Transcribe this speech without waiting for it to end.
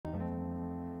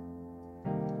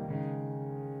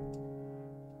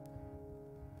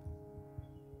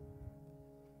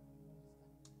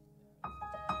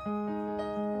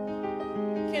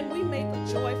Can we make a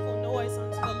joyful noise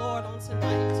unto the Lord on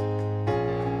tonight?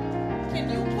 Can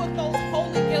you put those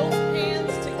Holy Ghost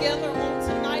hands together on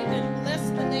tonight and bless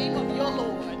the name of your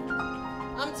Lord?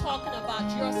 I'm talking about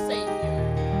your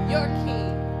Savior, your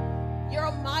King,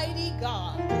 your mighty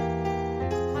God.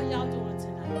 How y'all doing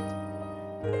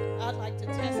tonight? I'd like to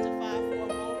testify for a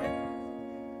moment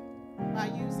by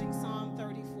using Psalm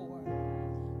 34.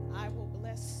 I will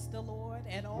bless the Lord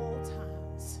at all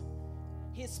times.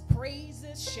 His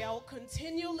praises shall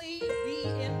continually be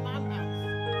in my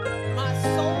mouth. My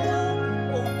soul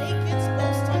will make its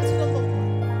boast unto the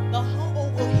Lord. The humble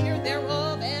will hear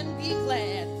thereof and be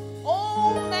glad.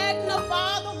 Oh,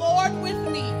 magnify the Lord with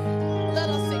me. Let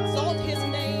us exalt his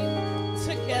name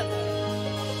together.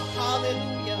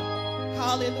 Hallelujah.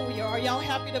 Hallelujah. Are y'all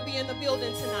happy to be in the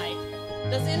building tonight?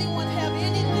 Does anyone have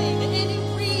anything, any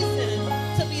reason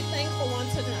to be thankful on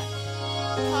tonight?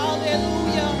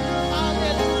 Hallelujah.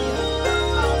 Hallelujah.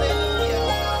 Hallelujah.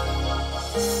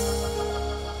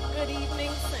 Good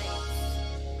evening, saints.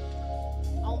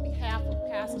 On behalf of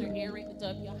Pastor Erick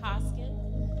W. Hoskin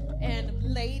and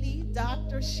Lady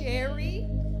Dr. Sherry,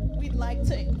 we'd like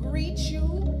to greet you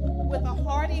with a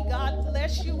hearty God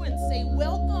bless you and say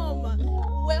welcome,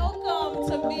 welcome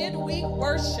to midweek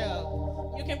worship.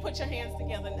 You can put your hands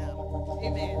together now.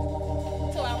 Amen.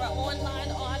 To our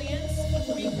online audience,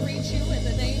 we greet you in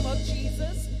the name of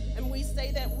Jesus, and we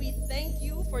say that we thank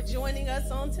you for joining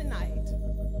us on tonight.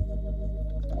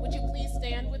 Would you please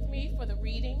stand with me for the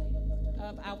reading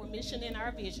of our mission and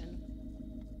our vision?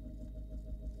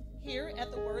 Here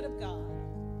at the Word of God,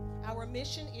 our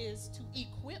mission is to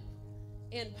equip,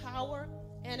 empower,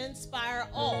 and inspire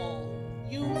all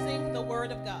using the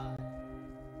Word of God.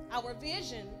 Our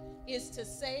vision is to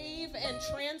save and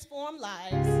transform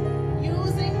lives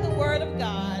using the Word of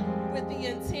God with the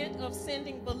intent of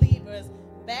sending believers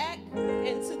back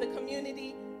into the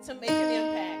community to make an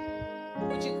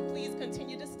impact. Would you please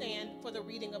continue to stand for the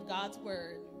reading of God's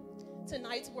Word?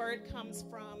 Tonight's word comes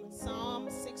from Psalm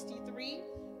 63,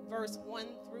 verse 1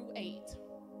 through 8.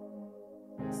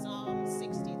 Psalm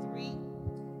 63,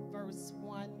 verse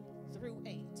 1 through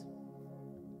 8.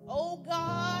 O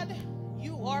God,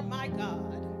 you are my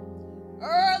God.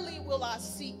 Early will I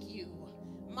seek you.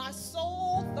 My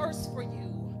soul thirsts for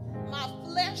you. My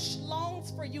flesh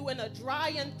longs for you in a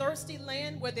dry and thirsty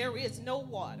land where there is no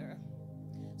water.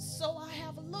 So I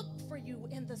have looked for you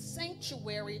in the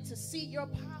sanctuary to see your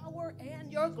power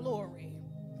and your glory.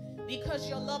 Because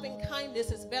your loving kindness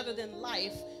is better than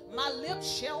life, my lips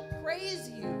shall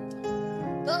praise you.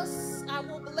 Thus I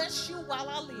will bless you while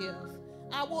I live.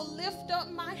 I will lift up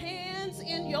my hands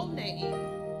in your name.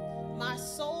 My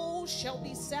soul shall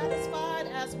be satisfied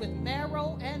as with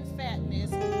marrow and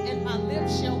fatness, and my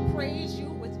lips shall praise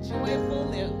you with joyful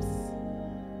lips.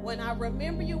 When I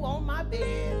remember you on my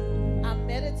bed, I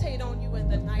meditate on you in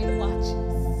the night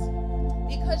watches.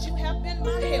 Because you have been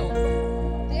my help.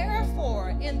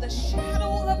 Therefore, in the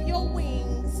shadow of your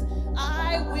wings,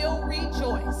 I will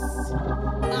rejoice.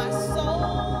 My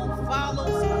soul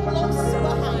follows close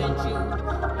behind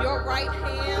you. Your right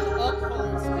hand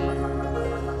upholds me.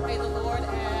 May the Lord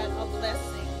add a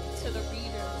blessing to the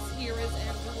readers, hearers,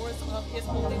 and doers of his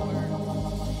holy word.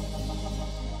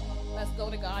 Let's go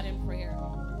to God in prayer.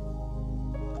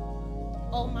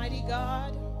 Almighty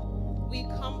God, we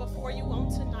come before you on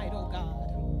tonight, oh God.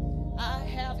 I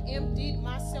have emptied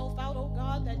myself out, oh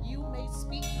God, that you may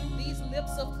speak through these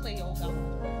lips of clay, oh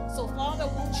God. So, Father,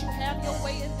 won't you have your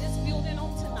way in this building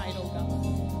on tonight, oh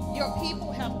God. Your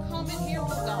people have come in here, oh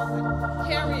God,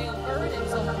 carrying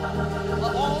burdens, oh God,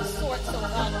 of all sorts, oh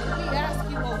God. And we ask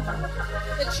you, oh God,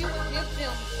 that you would give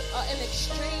them an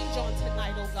exchange on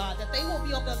tonight, oh God, that they will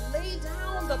be able to lay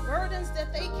down the burdens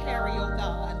that they carry, oh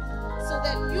God, so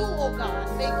that you, oh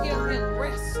God, may give them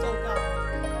rest, oh God.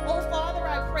 Oh, Father,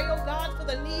 I pray, oh God, for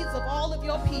the needs of all of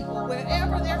your people,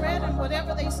 wherever they're at and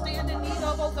whatever they stand in need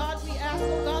of, oh God. We ask,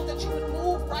 oh God, that you would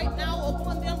move right now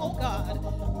upon them, oh God.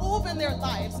 Move in their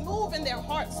lives, move in their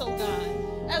hearts, oh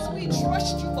God. As we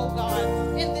trust you, oh God,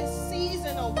 in this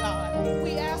season, oh God,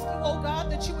 we ask you, oh God,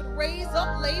 that you would raise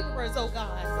up laborers, oh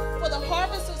God. For the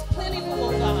harvest is plentiful,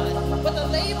 oh God, but the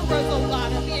laborers, oh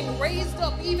God, are being raised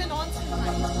up even on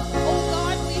tonight. Oh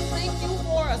God, we thank you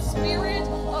for a spirit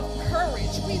of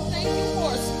courage. We thank you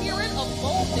for a spirit of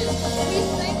boldness. We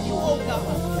thank you, oh God,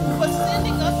 for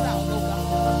sending us out, oh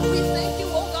God. We thank you,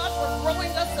 oh God, for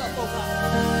growing us up, oh God.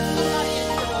 Somebody in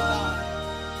here, oh God,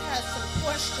 has some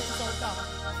questions, oh God.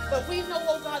 But we know,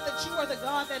 oh God, that you are the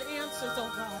God that answers,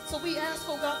 oh God. So we ask,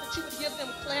 oh God, that you would give them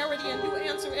clarity and you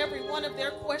answer every one of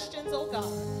their questions, oh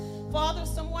God. Father,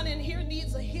 someone in here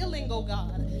needs a healing, oh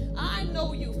God. I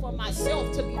know you for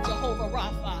myself to be Jehovah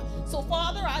Rapha. So,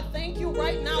 Father, I thank you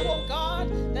right now, oh God,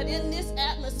 that in this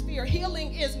atmosphere,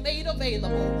 healing is made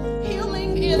available.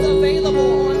 Healing is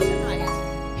available on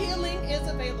tonight. Healing is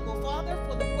available. Father,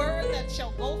 for the word that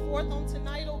shall go forth on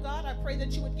tonight, oh God, I pray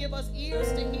that you would give us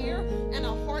ears to hear and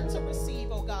a heart to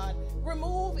receive, oh God.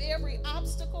 Remove every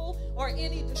obstacle or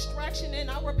any distraction in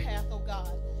our path, oh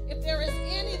God. If there is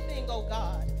anything, oh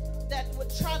God, that would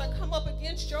try to come up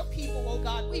against your people, oh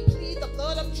God, we plead the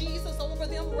blood of Jesus over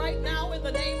them right now in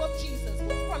the name of Jesus.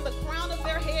 From the crown of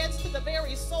their heads to the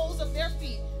very soles of their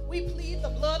feet, we plead the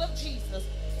blood of Jesus.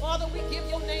 Father, we give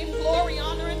your name glory,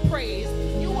 honor, and praise.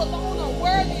 You alone are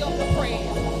worthy of the praise.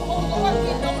 Oh Lord,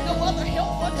 we know no other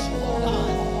help but you, oh God.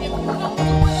 If you don't do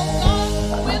it, oh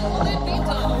God, when will it be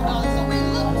done, oh God? So we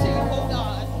look to you, oh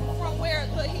God, from where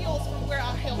the hills, from where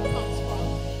our help comes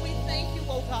from. We thank you,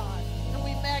 oh God.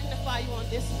 Magnify you on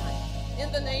this night.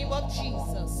 In the name of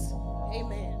Jesus.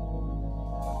 Amen.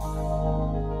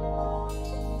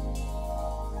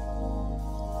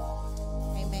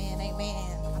 Amen.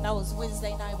 Amen. I know it's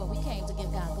Wednesday night, but we came to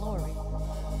give God glory.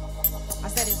 I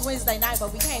said it's Wednesday night,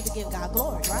 but we came to give God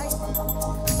glory, right?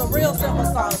 It's a real simple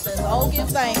song. It says, oh, give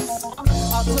thanks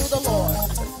unto the Lord,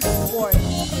 for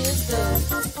he is good.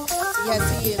 Yes,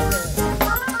 he is good.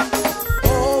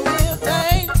 Oh, give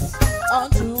thanks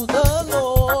unto the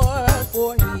Lord,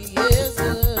 for he is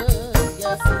good.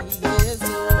 Yes, he is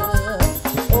good.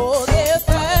 Oh, give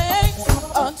thanks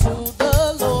unto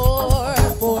the Lord,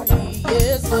 for he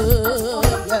is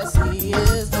good. Yes, he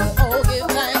is good.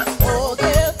 Oh,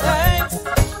 give thanks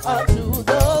unto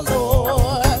the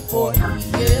Lord, for he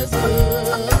is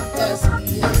good. Yes,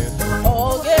 he is.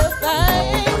 Oh, give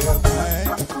thanks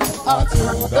unto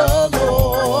the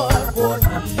Lord, for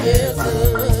he is good.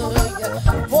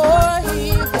 For he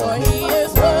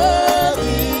is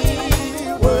worthy,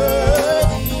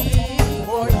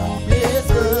 for he is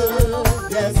good.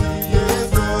 Yes, he is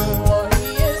good. For he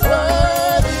is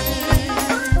worthy,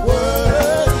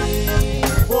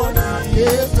 for he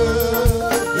is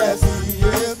good. Yes, he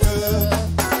is good.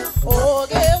 Oh,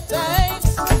 give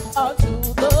thanks unto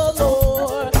the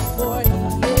Lord, for he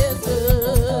is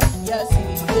good. Yes, he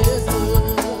is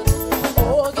good.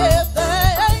 Oh, give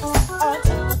thanks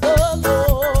unto the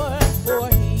Lord, for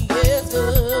he is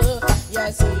good.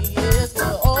 Yes, he is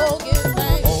good. Oh, give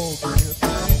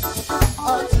thanks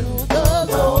unto the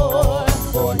Lord,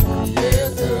 for he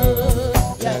is good.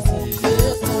 Yes, he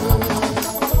is good.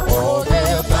 Oh,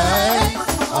 give thanks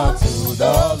unto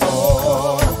the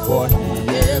Lord, for he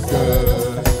is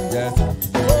good. Yes,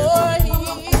 for he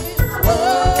is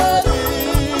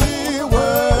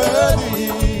worthy,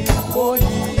 for he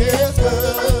is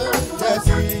good. Yes,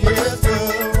 he is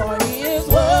good. For he is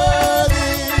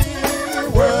worthy,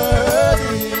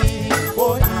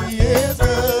 for he is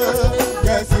good.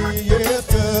 Yes, he is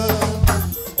good.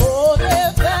 Oh,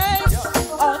 give thanks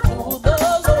unto the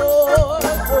Lord,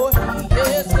 for he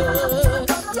is good.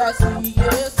 Yes, he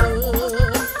is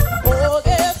good. Oh,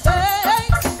 give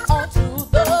thanks unto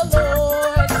the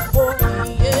Lord, for he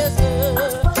is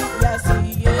good. Yes, he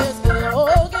is good.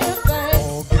 Oh, give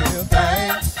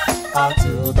thanks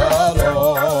unto the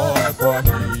Lord, for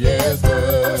he is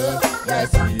good.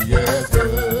 Yes, he is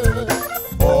good.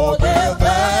 Oh, give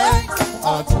thanks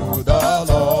unto the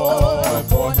Lord,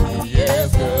 for he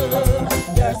is good.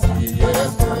 Yes, he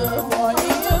is good. For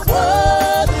he is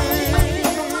worthy,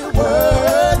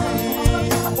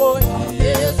 for he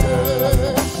is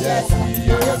good. Yes, he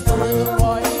is good.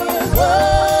 For he is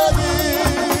worthy,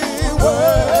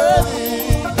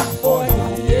 for he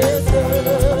is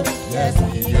good. Yes,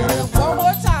 he is. One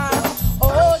more time.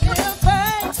 Oh, give thanks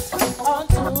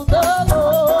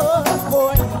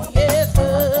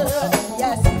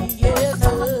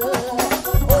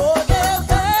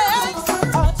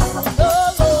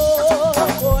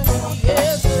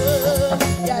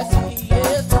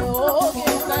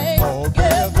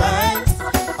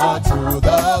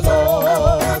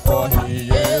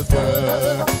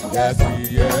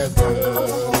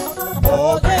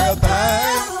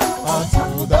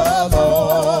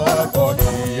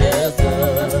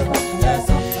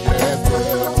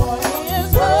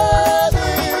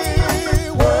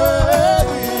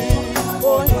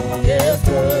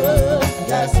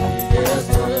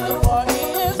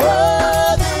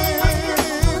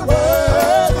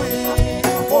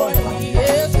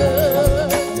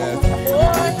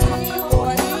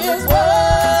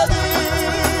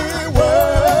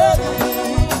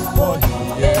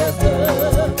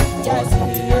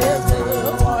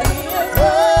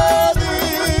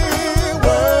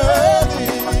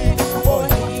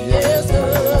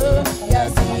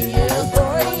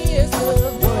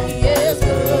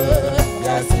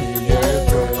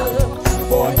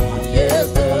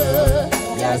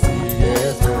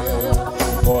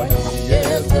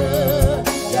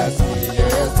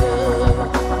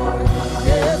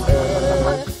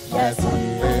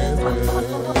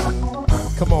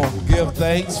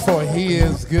thanks, for he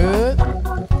is good.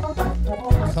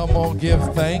 Come on,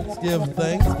 give thanks, give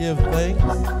thanks, give thanks.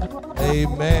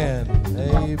 Amen.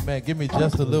 Amen. Give me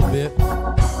just a little bit.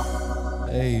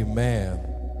 Amen.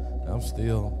 I'm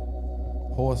still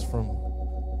hoarse from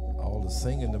all the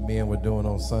singing the men were doing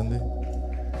on Sunday.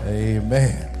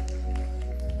 Amen.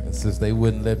 And since they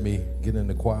wouldn't let me get in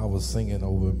the choir, I was singing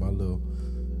over in my little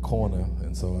corner.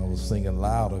 And so I was singing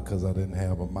louder because I didn't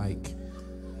have a mic.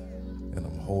 And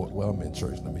I'm in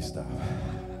church. Let me stop.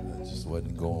 It just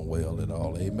wasn't going well at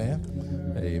all. Amen.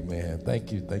 Amen.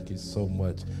 Thank you so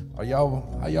much. How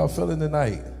y'all feeling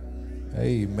tonight?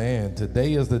 Amen.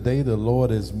 Today is the day the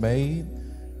Lord has made,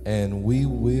 and we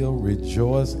will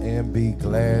rejoice and be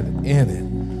glad in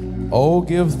it. Oh,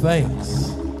 give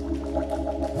thanks,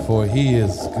 for he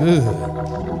is good,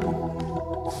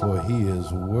 for he is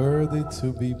worthy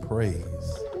to be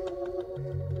praised.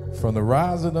 From the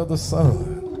rising of the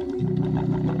sun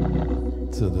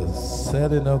to the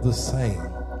setting of the same,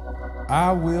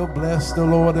 I will bless the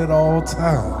Lord at all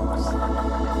times,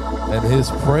 and his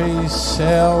praise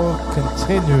shall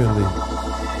continually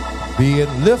be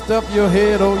in. Lift up your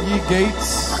head, O ye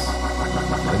gates,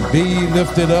 and be ye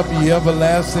lifted up, ye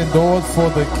everlasting doors, for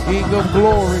the King of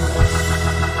glory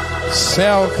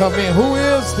shall come in. Who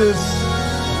is this?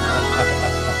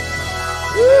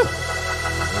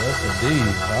 Yes,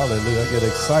 indeed. Hallelujah. I get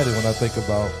excited when I think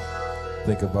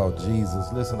about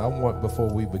Jesus. Listen, I want, before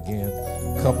we begin,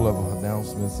 a couple of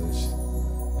announcements and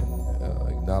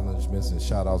acknowledgments and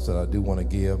shout outs that I do want to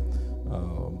give.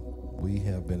 We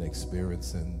have been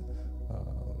experiencing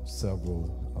several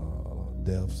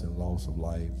deaths and loss of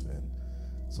life, and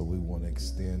so we want to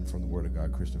extend from the Word of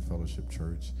God Christian Fellowship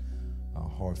Church our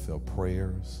heartfelt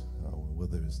prayers,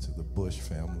 whether it's to the Bush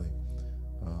family,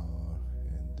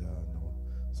 and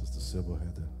Sister Sybil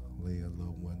had to lay a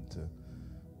loved one to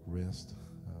rest,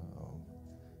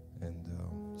 and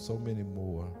so many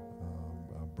more.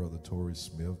 Our brother Torrey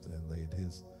Smith had laid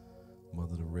his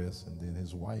mother to rest, and then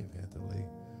his wife had to lay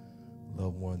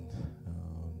loved one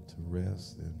to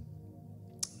rest, and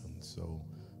so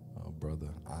brother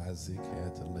Isaac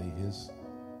had to lay his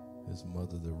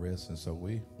mother to rest, and so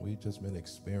we just been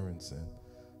experiencing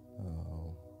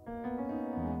a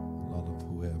lot of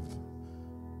who have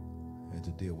had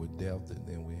to deal with death, and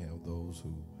then we have those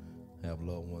who have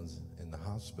loved ones in the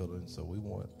hospital, and so we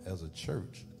want, as a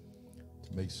church,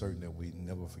 to make certain that we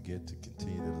never forget to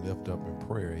continue to lift up in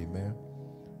prayer. Amen.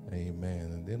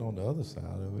 Amen. And then on the other side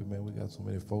of it, man, we got so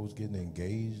many folks getting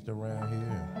engaged around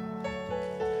here.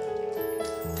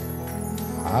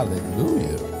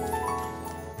 Hallelujah.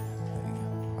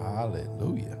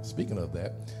 Hallelujah. Speaking of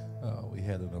that, we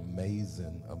had an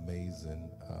amazing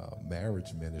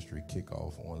marriage ministry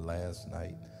kickoff on last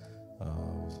night.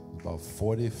 About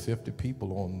 40, 50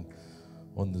 people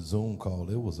on the Zoom call.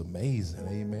 It was amazing.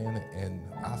 Amen. And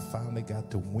I finally got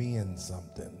to win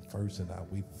something. First, and I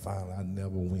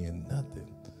never win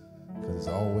nothing, because it's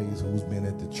always who's been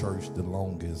at the church the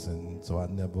longest, and so I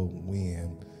never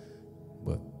win.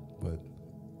 But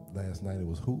last night it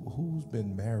was who's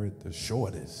been married the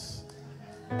shortest.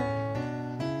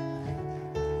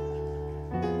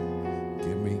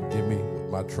 Give me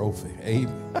my trophy.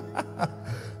 Amen.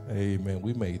 Amen.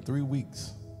 We made 3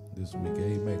 weeks this week.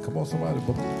 Amen. Come on, somebody.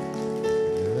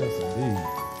 Yes, indeed.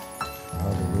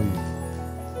 Hallelujah.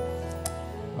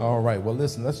 All right. Well,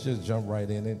 listen, let's just jump right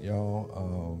in it, y'all.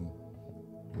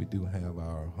 We do have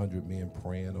our 100 men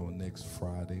praying on next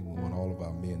Friday. We want all of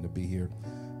our men to be here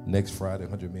next Friday,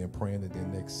 100 men praying. And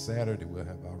then next Saturday, we'll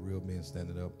have our real men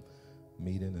standing up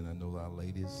meeting. And I know our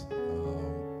ladies,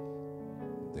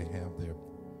 they have their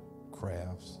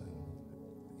crafts and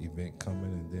event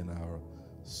coming. And then our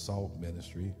salt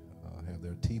ministry have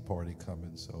their tea party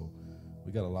coming. So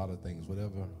we got a lot of things.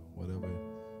 Whatever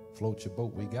floats your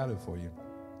boat, we got it for you.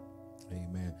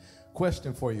 Amen.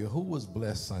 Question for you: who was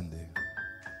blessed Sunday?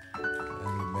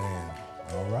 Amen.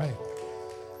 All right.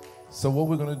 So what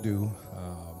we're going to do,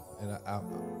 and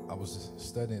I was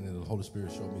studying, and the Holy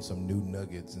Spirit showed me some new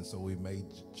nuggets, and so we may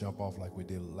jump off like we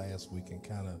did last week and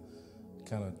kind of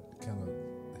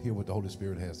hear what the Holy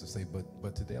Spirit has to say.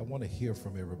 But today I want to hear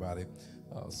from everybody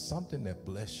something that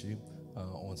bless you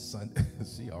on Sunday.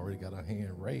 She already got her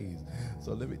hand raised.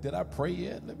 So did I pray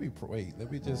yet? Let me pray.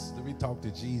 Let me talk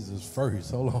to Jesus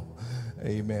first. Hold on.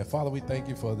 Amen. Father, we thank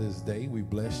you for this day. We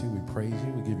bless you. We praise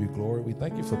you. We give you glory. We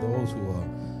thank you for those who are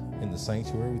in the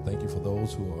sanctuary. We thank you for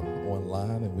those who are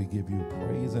online, and we give you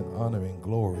praise and honor and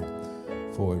glory,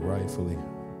 for it rightfully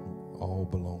all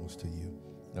belongs to you.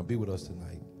 Now be with us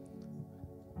tonight.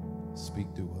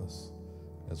 Speak to us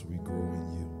as we grow in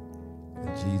you.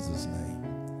 In Jesus' name.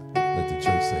 Let the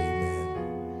church say amen.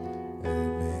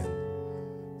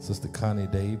 Amen. Sister Connie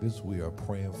Davis, we are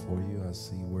praying for you. I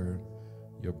see where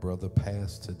your brother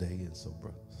passed today, and so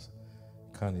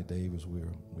Connie Davis, we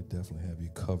definitely have you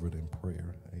covered in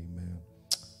prayer. Amen.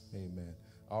 Amen.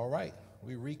 All right,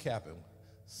 we're recapping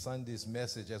Sunday's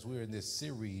message as we're in this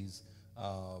series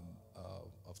of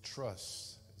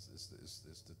trust.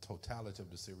 It's the totality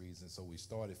of the series, and so we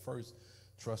started first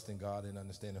trusting God and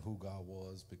understanding who God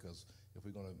was, because if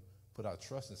we're going to put our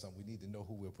trust in something, we need to know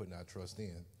who we're putting our trust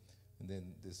in. And then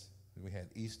we had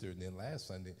Easter, and then last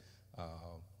Sunday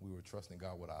we were trusting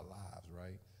God with our lives,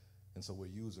 right? And so we're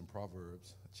using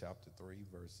Proverbs chapter 3,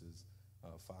 verses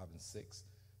 5 and 6.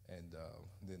 And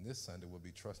then this Sunday we'll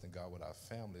be trusting God with our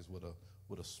families with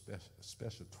a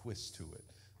special twist to it.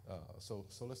 So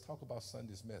let's talk about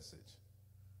Sunday's message.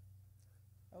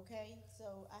 Okay,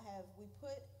 so we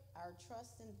put our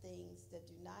trust in things that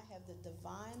do not have the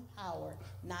divine power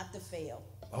not to fail.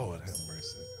 Oh, have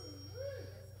mercy.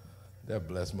 That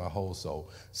blessed my whole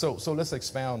soul. So let's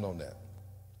expound on that.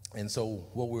 And so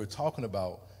what we were talking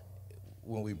about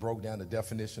when we broke down the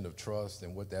definition of trust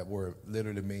and what that word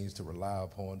literally means, to rely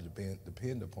upon, to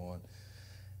depend upon.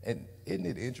 And isn't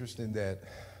it interesting that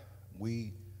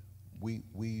we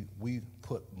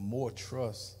put more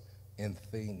trust in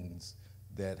things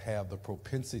that have the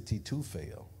propensity to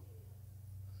fail?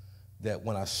 That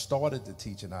when I started the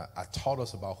teaching, I taught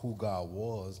us about who God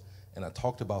was, and I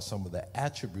talked about some of the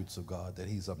attributes of God, that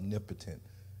he's omnipotent,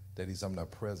 that he's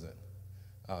omnipresent,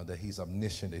 that he's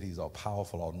omniscient, that he's all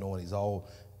powerful, all knowing, he's all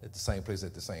at the same place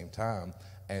at the same time.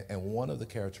 And one of the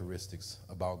characteristics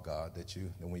about God that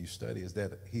when you study is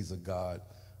that he's a God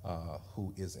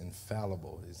who is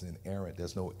infallible, is inerrant.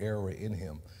 There's no error in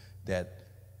him, that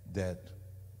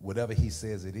whatever he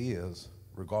says it is,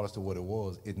 regardless of what it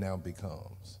was, it now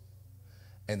becomes.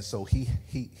 And so he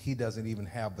doesn't even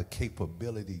have the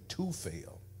capability to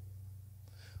fail.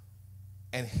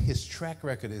 And his track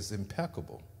record is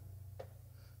impeccable.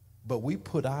 But we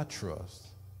put our trust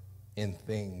in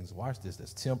things, watch this,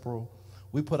 that's temporal.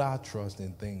 We put our trust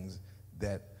in things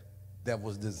that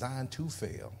was designed to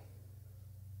fail.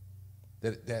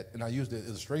 And I used the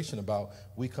illustration about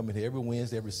we come in here every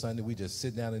Wednesday, every Sunday, we just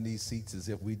sit down in these seats as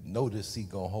if we know this seat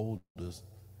gonna hold us.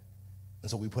 And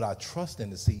so we put our trust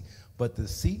in the seat, but the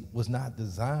seat was not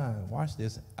designed, watch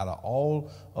this, out of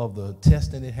all of the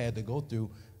testing it had to go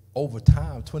through over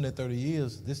time, 20, 30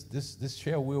 years, this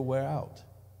chair will wear out.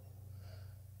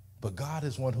 But God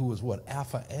is one who is what?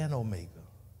 Alpha and Omega.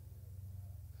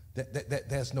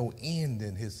 There's no end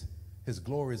in his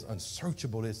glory is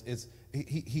unsearchable.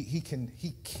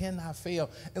 He cannot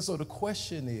fail. And so the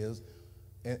question is,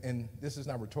 and this is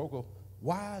not rhetorical,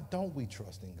 why don't we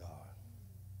trust in God?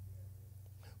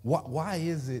 Why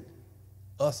is it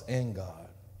us and God?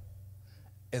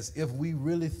 As if we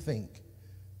really think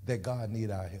that God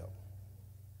need our help.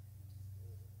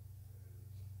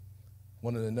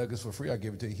 One of the nuggets for free, I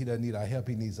give it to you. He doesn't need our help.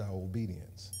 He needs our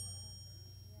obedience.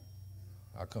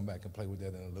 I'll come back and play with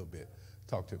that in a little bit.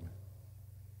 Talk to me.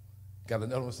 Got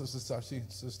another one, Sister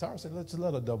Tara said, let's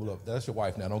let her double up. That's your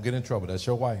wife now. Don't get in trouble. That's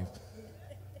your wife.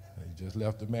 You just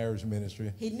left the marriage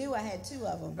ministry. He knew I had two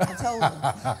of them. I told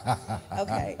him.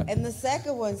 Okay. And the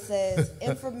second one says,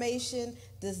 information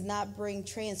does not bring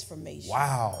transformation.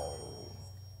 Wow.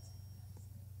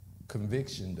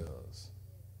 Conviction does.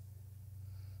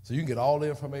 So you can get all the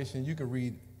information. You can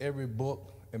read every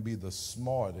book and be the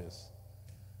smartest,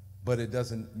 but it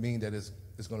doesn't mean that it's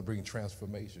going to bring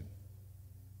transformation.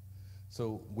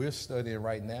 So we're studying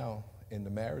right now in the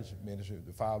marriage ministry,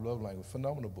 the 5 Love Language,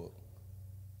 phenomenal book.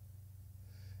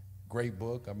 Great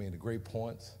book, the great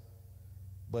points.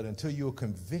 But until you're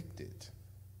convicted,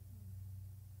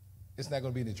 it's not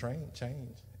going to be any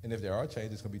change. And if there are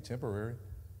changes, it's going to be temporary.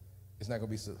 It's not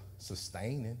going to be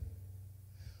sustaining.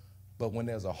 But when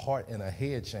there's a heart and a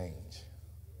head change,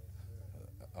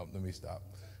 let me stop.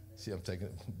 See, I'm taking,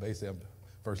 basically, I'm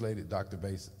First Lady, Dr.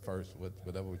 Base first,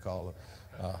 whatever we call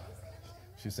her.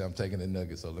 She said, I'm taking the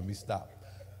nugget, so let me stop.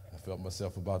 I felt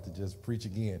myself about to just preach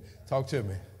again. Talk to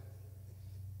me.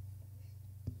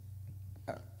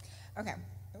 Okay.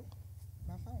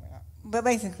 My phone went out. But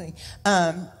basically,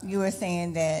 you were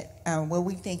saying that what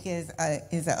we think is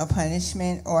a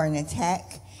punishment or an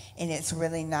attack, and it's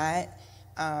really not.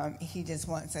 He just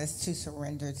wants us to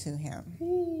surrender to him.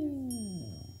 Ooh.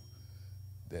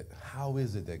 That how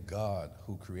is it that God,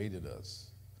 who created us,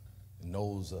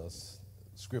 knows us?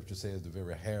 Scripture says the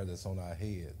very hair that's on our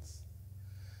heads,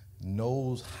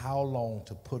 knows how long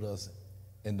to put us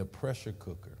in the pressure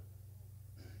cooker,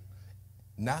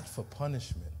 not for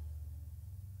punishment,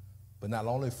 but not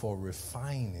only for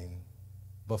refining,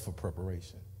 but for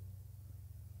preparation.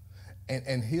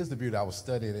 And here's the beauty. I was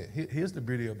studying it. Here's the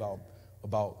beauty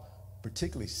about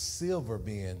particularly silver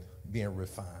being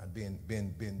refined,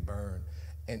 being burned,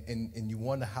 and you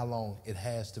wonder how long it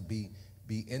has to be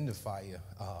in the fire.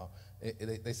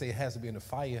 They say it has to be in the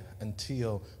fire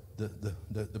until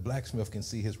the blacksmith can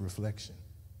see his reflection.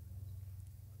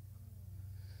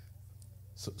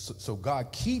 So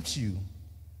God keeps you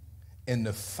in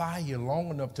the fire long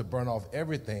enough to burn off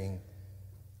everything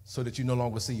so that you no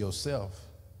longer see yourself,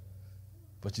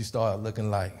 but you start looking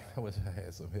like, I wish I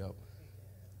had some help.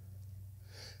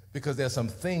 Because there's some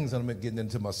things, and I'm getting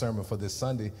into my sermon for this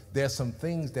Sunday, there's some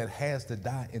things that has to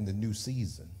die in the new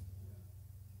season.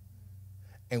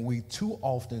 And we too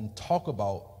often talk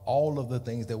about all of the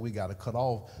things that we got to cut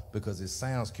off because it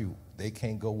sounds cute. They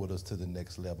can't go with us to the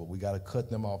next level. We got to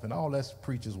cut them off. And all that's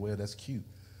preaches well, that's cute.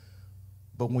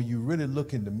 But when you really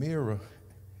look in the mirror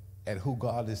at who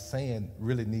God is saying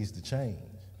really needs to change,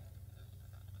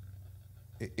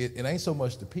 it ain't so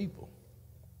much the people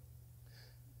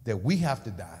that we have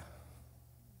to die.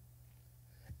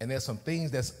 And there's some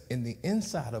things that's in the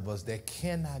inside of us that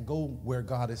cannot go where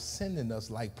God is sending us,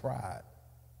 like pride,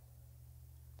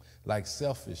 like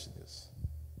selfishness,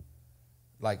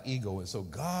 like ego. And so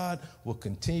God will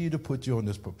continue to put you on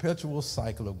this perpetual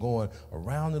cycle of going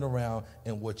around and around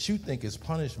and what you think is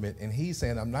punishment. And he's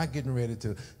saying, I'm not getting ready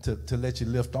to let you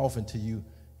lift off until you,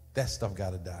 that stuff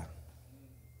got to die.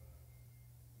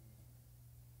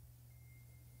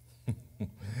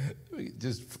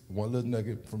 Just one little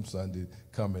nugget from Sunday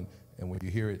coming, and when you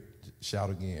hear it,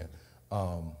 shout again.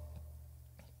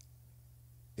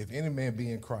 If any man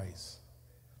be in Christ,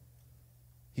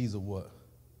 he's a what?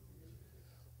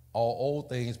 All old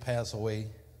things pass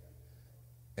away,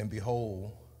 and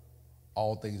behold,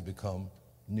 all things become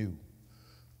new.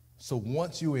 So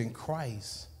once you're in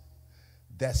Christ,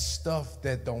 that stuff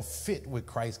that don't fit with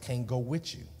Christ can't go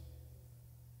with you,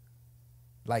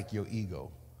 like your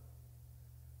ego,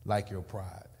 like your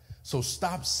pride. So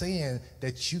stop saying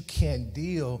that you can't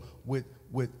deal with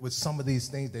some of these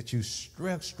things that you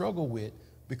struggle with,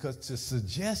 because to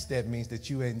suggest that means that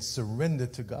you ain't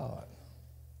surrendered to God.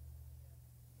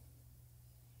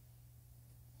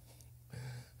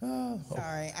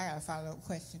 Sorry, I got a follow-up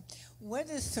question. What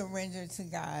does surrender to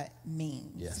God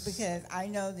mean? Yes. Because I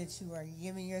know that you are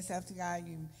giving yourself to God,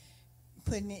 you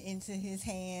putting it into his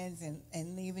hands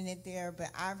and leaving it there, but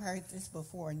I've heard this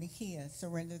before, Nikia,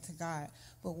 surrender to God.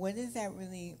 But what does that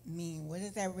really mean? What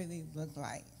does that really look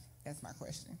like? That's my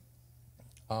question.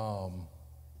 So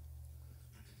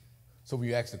when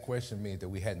you ask the question, means that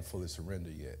we hadn't fully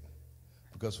surrendered yet.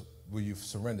 Because when you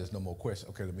surrender, there's no more question.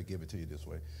 Okay, let me give it to you this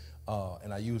way.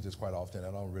 And I use this quite often. I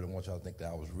don't really want y'all to think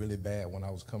that I was really bad when I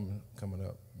was coming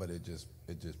up, but it just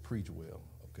preached well.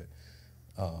 Okay.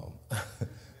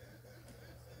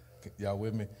 Y'all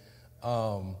with me?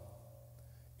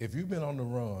 If you've been on the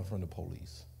run from the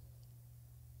police,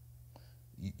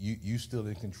 you still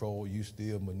in control, you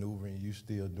still maneuvering, you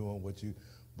still doing what you,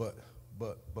 but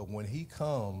when he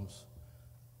comes,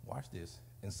 watch this,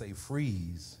 and say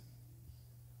freeze,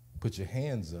 put your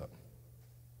hands up,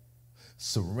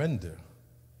 surrender.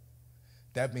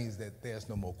 That means that there's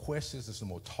no more questions, there's no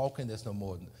more talking, there's no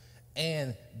more,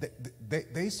 and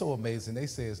they so amazing. They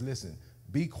says, listen,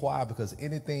 be quiet, because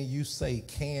anything you say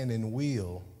can and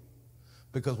will,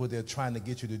 because what they're trying to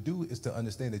get you to do is to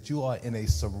understand that you are in a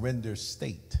surrender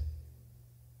state.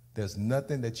 There's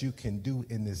nothing that you can do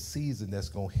in this season that's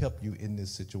going to help you in this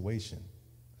situation.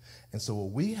 And so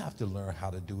what we have to learn how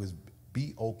to do is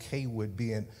be okay with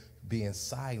being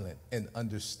silent and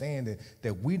understanding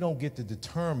that we don't get to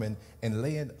determine and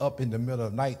laying up in the middle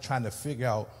of the night trying to figure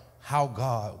out how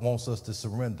God wants us to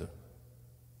surrender.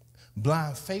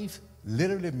 Blind faith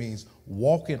literally means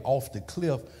walking off the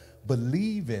cliff,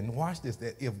 believing, watch this,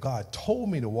 that if God told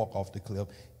me to walk off the cliff,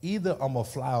 either I'm going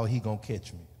to fly or he going to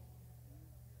catch me.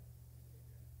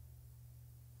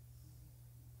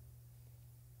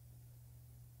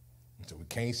 So we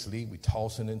can't sleep, we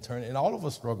tossing and turning, and all of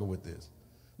us struggle with this.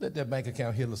 Let that bank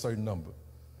account hit a certain number.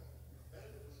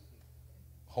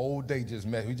 Whole day just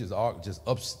mess, we just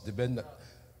ups the bed.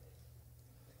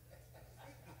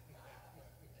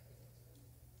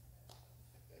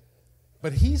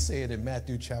 But he said in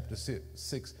Matthew chapter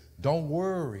 6, don't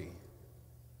worry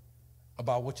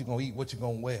about what you're going to eat, what you're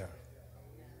going to wear.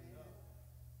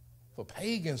 For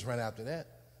pagans run after that.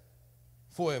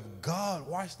 For if God,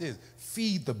 watch this,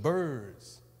 feed the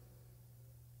birds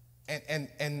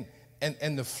and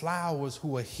the flowers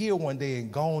who are here one day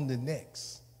and gone the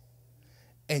next,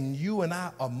 and you and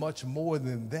I are much more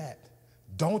than that,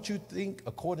 don't you think,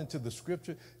 according to the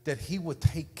scripture, that he would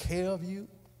take care of you?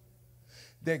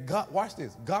 that God, watch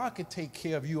this, God can take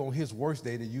care of you on his worst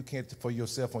day that you can't for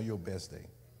yourself on your best day.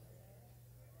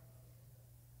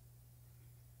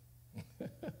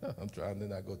 I'm trying to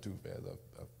not go too fast.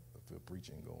 I feel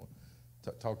preaching going.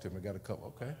 Talk to me. Got a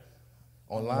couple, okay?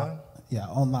 Online? Yeah,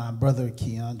 online. Brother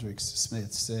Keandrix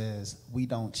Smith says, we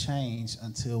don't change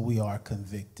until we are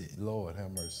convicted. Lord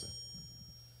have mercy.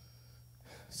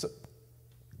 So,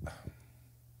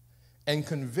 and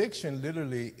conviction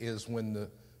literally is when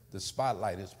the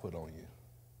spotlight is put on you.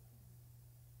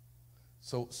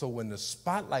 So when the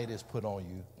spotlight is put on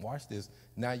you, watch this,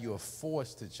 now you're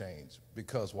forced to change.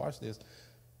 Because, watch this,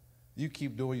 you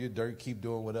keep doing your dirt, keep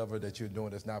doing whatever that you're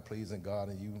doing that's not pleasing God,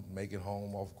 and you make it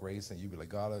home off grace, and you be like,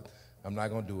 God, I'm not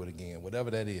going to do it again, whatever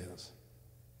that is.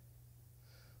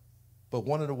 But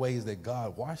one of the ways that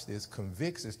God, watch this,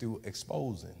 convicts is through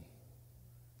exposing,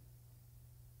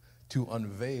 to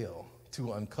unveil,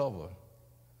 to uncover.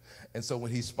 And so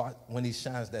when he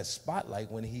shines that spotlight,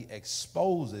 when he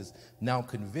exposes, now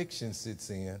conviction sits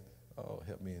in. Oh,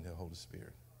 help me in the Holy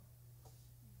Spirit.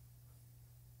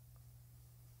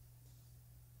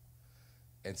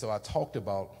 And so I talked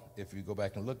about, if you go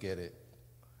back and look at it,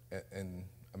 and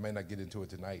I may not get into it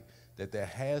tonight, that there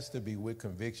has to be with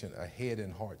conviction a head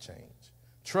and heart change.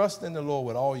 Trust in the Lord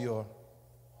with all your,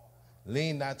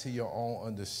 lean not to your own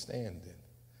understanding.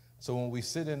 So when we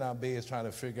sit in our beds trying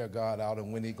to figure God out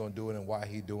and when he's going to do it and why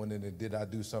he's doing it and did I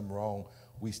do something wrong,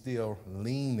 we still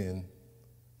leaning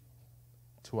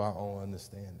to our own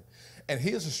understanding. And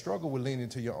here's a struggle with leaning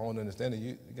to your own understanding.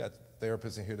 You got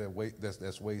therapists in here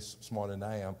that's way smarter than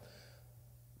I am.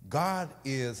 God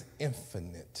is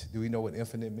infinite. Do we know what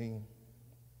infinite means?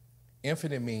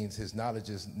 Infinite means his knowledge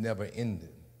is never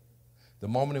ending. The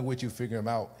moment in which you figure him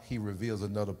out, he reveals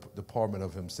another department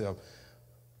of himself.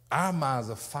 Our minds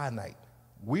are finite.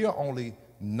 We are only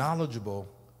knowledgeable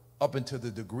up until the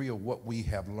degree of what we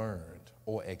have learned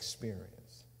or experienced.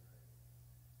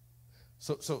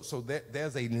 So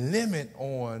there's a limit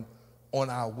on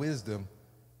our wisdom.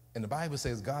 And the Bible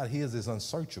says God, his is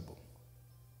unsearchable.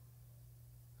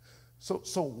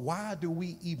 So why do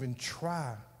we even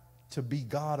try to be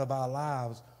God of our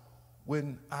lives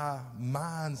when our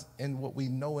minds and what we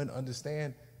know and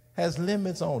understand has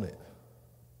limits on it?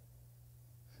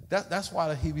 That's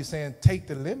why he be saying, take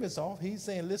the limits off. He's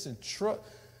saying, listen,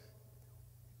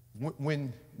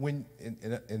 when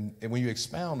you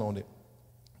expound on it,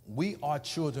 we are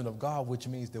children of God, which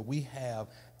means that we have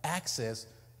access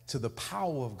to the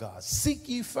power of God. Seek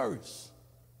ye first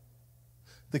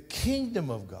the kingdom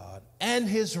of God and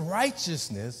his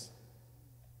righteousness,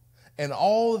 and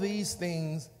all these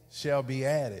things shall be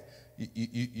added.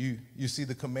 You see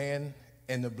the command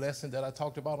and the blessing that I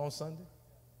talked about on Sunday?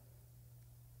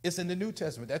 It's in the New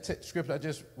Testament. That scripture I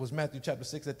just was Matthew chapter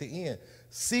 6 at the end.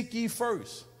 Seek ye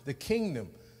first the kingdom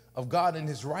of God and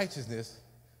his righteousness.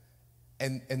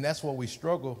 And that's where we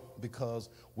struggle, because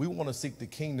we want to seek the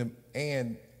kingdom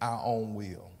and our own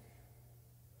will.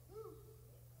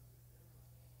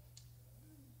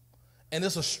 And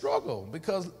it's a struggle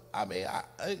because, I mean,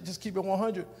 I just keep it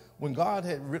 100. When God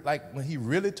had, when he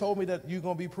really told me that you're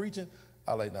going to be preaching,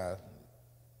 I was like,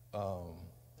 nah,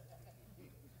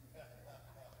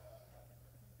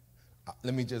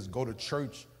 let me just go to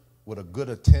church with a good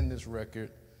attendance record.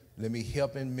 Let me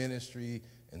help in ministry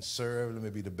and serve. Let me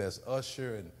be the best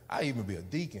usher. And I even be a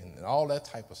deacon and all that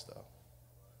type of stuff.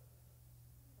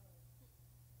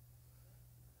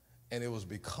 And it was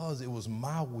because it was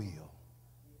my will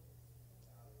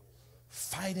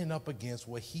fighting up against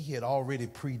what he had already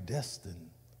predestined.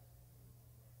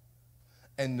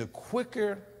 And the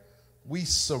quicker we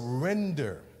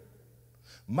surrender,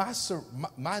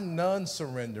 my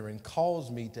non-surrendering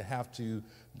caused me to have to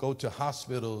go to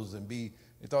hospitals and they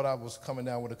thought I was coming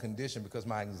down with a condition because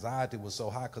my anxiety was so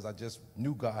high because I just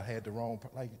knew God had the wrong,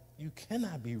 like, you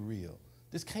cannot be real.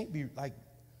 This can't be, like,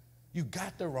 you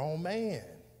got the wrong man.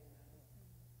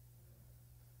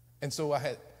 And so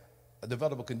I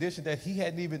developed a condition that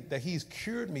he's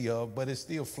cured me of, but it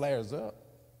still flares up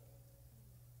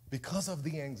because of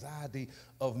the anxiety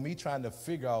of me trying to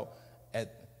figure out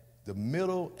at the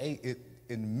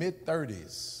in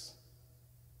mid-30s.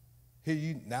 Here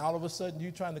you now all of a sudden you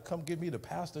trying to come get me the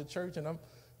pastor of church, and I'm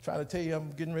trying to tell you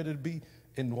I'm getting ready to be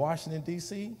in Washington,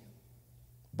 D.C.,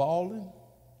 balling.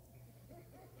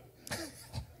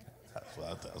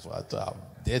 That's why I thought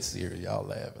I'm dead serious. Y'all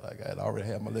laughing like I had already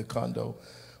had my little condo.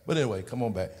 But anyway, come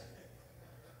on back.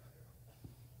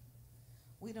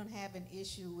 We don't have an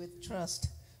issue with trust,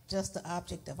 just the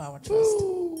object of our trust.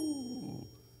 Ooh.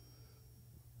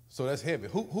 So that's heavy.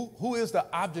 Who is the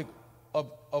object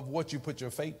of what you put your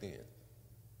faith in?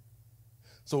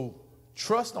 So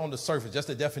trust on the surface, just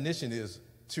the definition is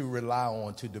to rely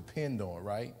on, to depend on,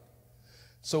 right?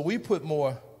 So we put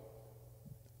more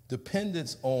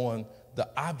dependence on the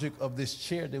object of this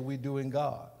chair than we do in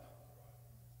God.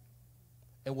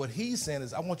 And what he's saying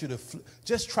is, I want you to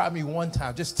just try me one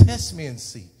time. Just test me and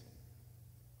see.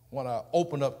 When I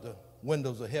open up the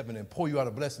windows of heaven and pour you out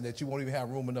a blessing that you won't even have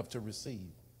room enough to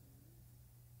receive.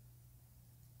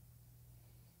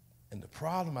 And the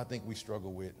problem I think we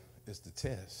struggle with is the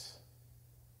test.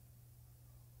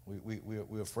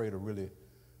 We're afraid of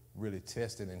really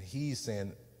testing. And he's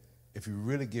saying, if you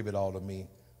really give it all to me,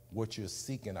 what you're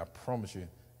seeking, I promise you,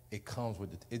 it comes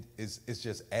with it. It's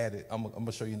just added. I'm going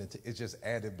to show you. It's just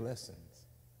added blessings.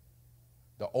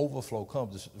 The overflow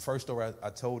comes. The first story I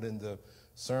told in the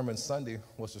sermon Sunday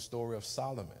was the story of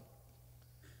Solomon.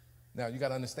 Now, you got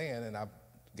to understand, and I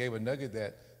gave a nugget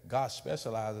that God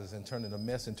specializes in turning a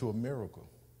mess into a miracle.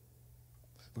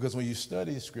 Because when you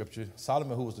study Scripture,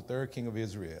 Solomon, who was the third king of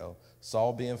Israel,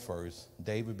 Saul being first,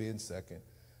 David being second,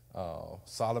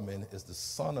 Solomon is the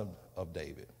son of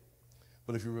David.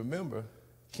 But if you remember,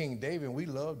 King David, we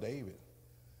love David.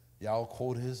 Y'all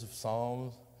quote his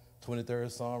Psalms,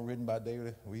 23rd Psalm written by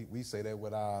David. We say that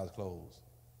with our eyes closed.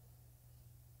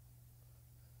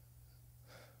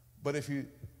 But if you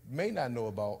may not know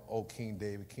about old King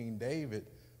David,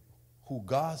 who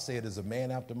God said is a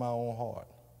man after my own heart.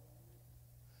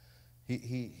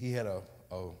 He had a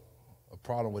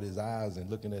problem with his eyes and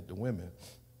looking at the women.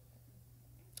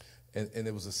 And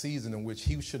it was a season in which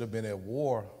he should have been at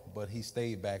war, but he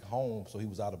stayed back home, so he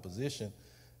was out of position,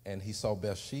 and he saw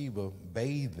Bathsheba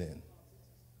bathing.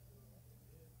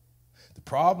 The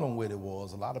problem with it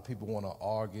was a lot of people want to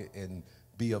argue and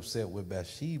be upset with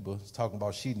Bathsheba, talking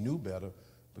about she knew better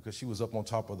because she was up on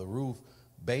top of the roof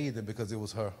bathing because it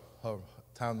was her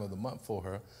time of the month for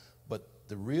her. But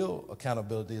the real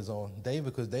accountability is on David,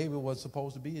 because David wasn't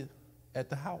supposed to be at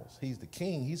the house. He's the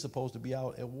king. He's supposed to be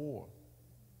out at war.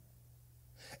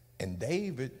 And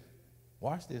David,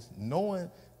 watch this, knowing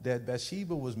that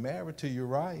Bathsheba was married to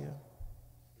Uriah,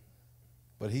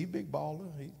 but he big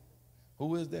baller.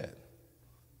 Who is that?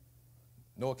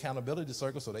 No accountability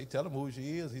circle, so they tell him who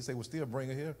she is. He said, well, still bring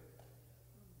her here.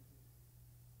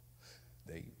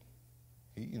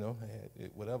 He had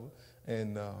it, whatever,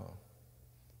 and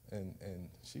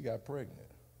she got pregnant.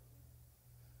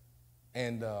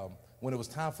 And when it was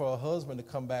time for her husband to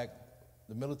come back,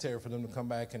 the military, for them to come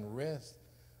back and rest,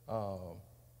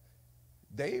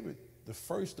 David, the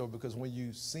first though, because when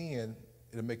you sin,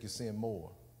 it'll make you sin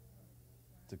more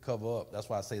to cover up. That's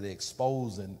why I say the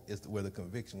exposing is where the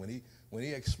conviction. When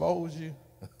he exposed you,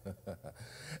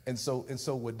 and so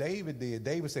what David did,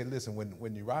 David said, listen,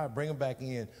 when Uriah, bring him back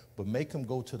in, but make him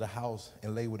go to the house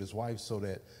and lay with his wife so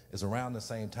that it's around the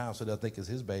same time so they'll think it's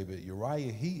his baby.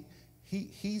 Uriah,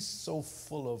 he's so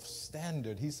full of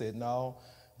standard. He said, no,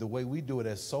 the way we do it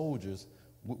as soldiers,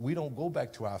 we don't go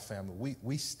back to our family.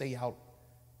 We stay out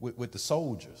with the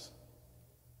soldiers.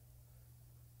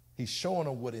 He's showing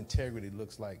them what integrity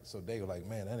looks like. So they were like,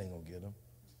 man, that ain't going to get him.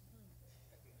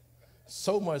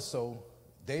 So much so,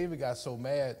 David got so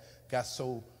mad, got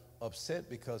so upset,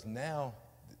 because now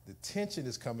the tension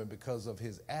is coming because of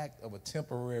his act of a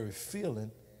temporary feeling.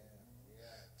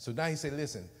 So now he said,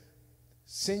 listen,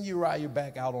 send Uriah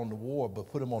back out on the war,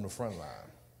 but put him on the front line.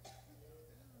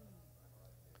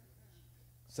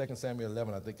 2 Samuel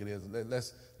 11, I think it is.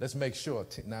 Let's make sure,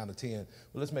 9 to 10,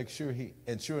 but let's make sure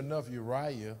and sure enough,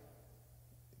 Uriah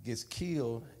gets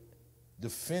killed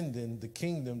defending the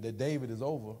kingdom that David is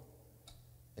over.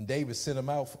 And David sent him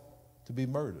out to be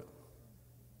murdered.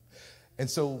 And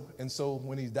so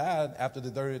when he died, after the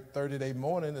 30-day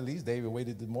mourning, at least David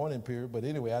waited the mourning period. But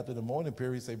anyway, after the mourning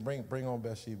period, he said, bring on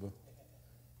Bathsheba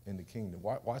in the kingdom.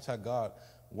 Watch how God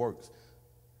works.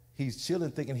 He's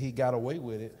chilling, thinking he got away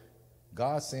with it.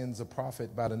 God sends a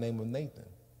prophet by the name of Nathan.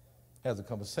 Has a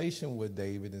conversation with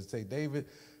David and say, David,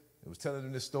 it was telling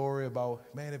him this story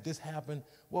about, man, if this happened,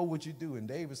 what would you do? And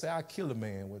David said, I'll kill a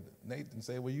man. With Nathan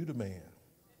said, well, you the man.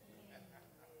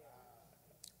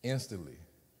 Instantly.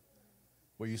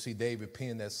 Where you see David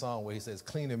pen that song where he says,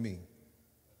 cleaning me,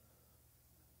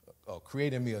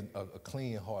 creating me a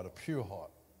clean heart, a pure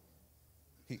heart.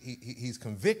 He's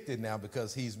convicted now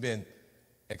because he's been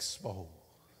exposed.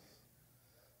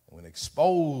 When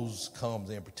exposed comes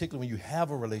in, particularly when you have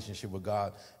a relationship with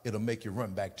God, it'll make you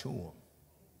run back to him.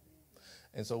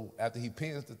 And so after he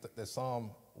pens that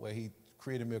psalm where he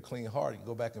created me a clean heart, you can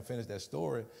go back and finish that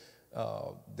story.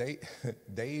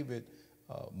 David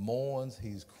mourns,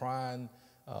 he's crying,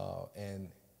 and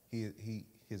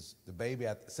the baby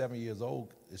at 7 years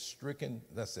old is stricken.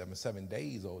 That's 7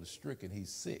 days old is stricken. He's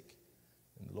sick.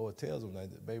 And the Lord tells him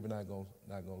that the baby not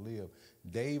gonna live.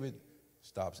 David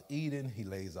stops eating. He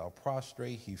lays out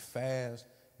prostrate. He fasts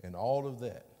and all of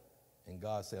that. And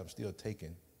God said, I'm still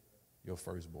taking your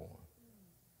firstborn.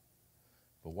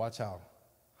 But watch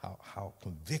how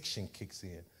conviction kicks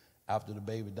in. After the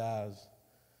baby dies,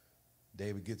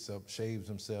 David gets up, shaves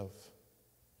himself,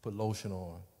 put lotion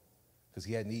on, because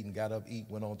he hadn't eaten, got up,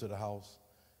 went on to the house,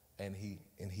 and he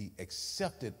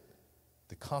accepted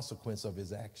the consequence of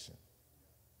his action.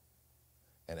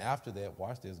 And after that,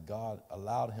 watch this, God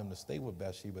allowed him to stay with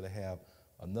Bathsheba to have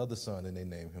another son, and they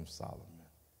named him Solomon.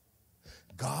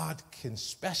 God can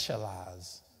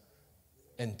specialize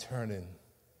in turning.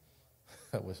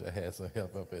 I wish I had some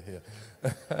help up in here.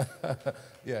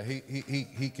 Yeah,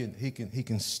 he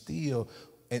can steal.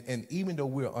 And even though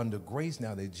we're under grace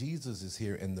now that Jesus is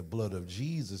here in the blood of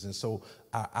Jesus, and so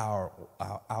our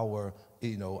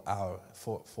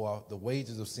for the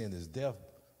wages of sin is death,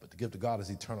 but the gift of God is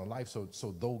eternal life.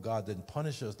 So though God didn't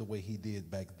punish us the way he did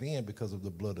back then because of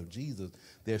the blood of Jesus,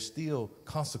 there's still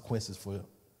consequences for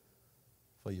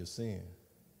your sin.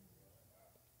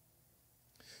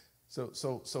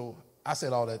 So I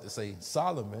said all that to say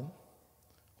Solomon,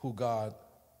 who God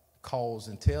calls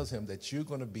and tells him that you're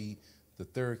going to be the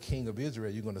third king of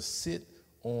Israel, you're going to sit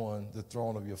on the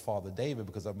throne of your father David,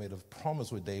 because I made a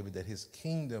promise with David that his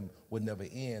kingdom would never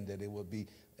end, that it would be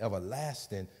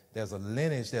everlasting. There's a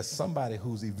lineage, there's somebody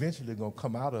who's eventually going to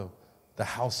come out of the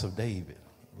house of David.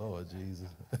 Lord Jesus.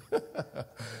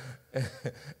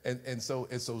 and so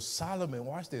Solomon,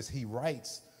 watch this, he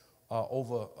writes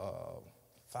over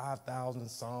 5,000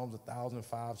 psalms,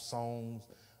 1,005 songs.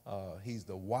 He's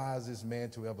the wisest man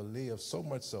to ever live, so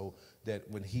much so that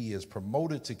when he is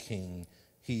promoted to king,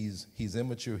 he's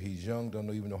immature, he's young,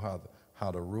 don't even know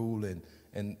how to rule.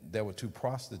 And there were two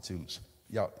prostitutes.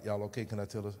 Y'all okay? Can I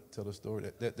tell the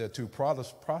story? There are two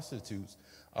prostitutes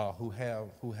who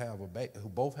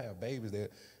both have babies there,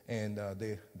 and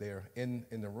they're in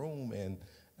the room, and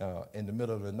in the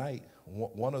middle of the night,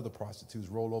 one of the prostitutes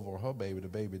roll over her baby. The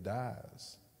baby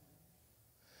dies.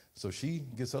 So she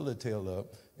gets her little tail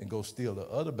up and goes steal the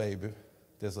other baby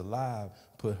that's alive,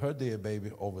 put her dead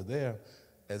baby over there,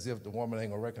 as if the woman ain't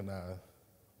gonna recognize.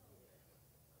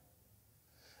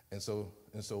 And so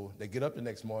they get up the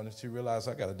next morning. She realizes,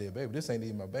 I got a dead baby. This ain't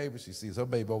even my baby. She sees her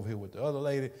baby over here with the other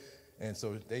lady. And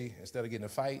so they, instead of getting a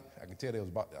fight, I can tell they was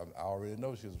about, I already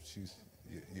know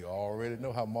you already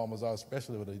know how mamas are,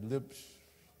 especially with their lips,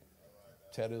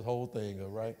 chat this whole thing up,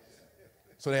 right?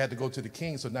 So they had to go to the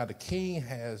king. So now the king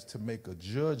has to make a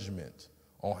judgment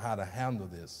on how to handle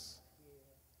this.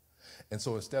 And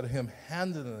so instead of him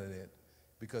handling it,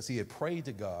 because he had prayed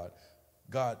to God,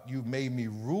 God, you made me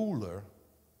ruler.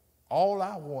 All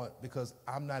I want, because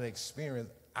I'm not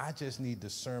experienced, I just need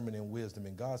discernment and wisdom.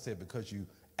 And God said, because you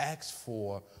asked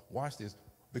for, watch this,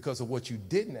 because of what you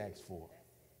didn't ask for,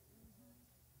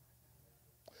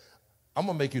 I'm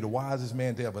going to make you the wisest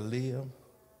man to ever live.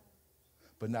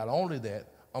 But not only that,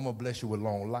 I'm going to bless you with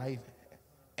long life,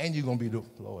 and you're going to be the,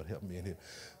 Lord help me in here.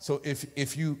 So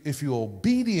if you're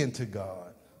obedient to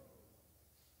God,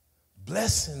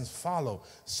 blessings follow.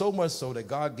 So much so that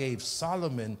God gave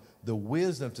Solomon the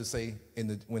wisdom to say,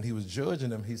 when he was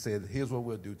judging them, he said, here's what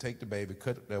we'll do. Take the baby,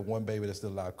 cut that one baby that's still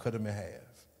alive, cut him in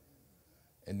half.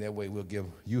 And that way we'll give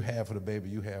you half of the baby,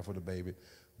 you half of the baby.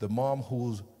 The mom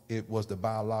it was the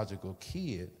biological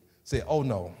kid said, oh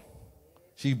no.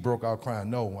 She broke out crying,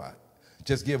 no,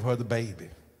 just give her the baby.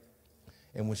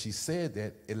 And when she said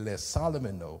that, it let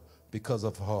Solomon know, because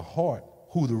of her heart,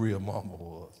 who the real mama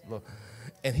was. Look.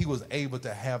 And he was able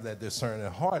to have that discerning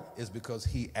heart is because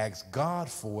he asked God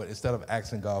for it instead of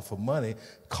asking God for money,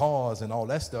 cars, and all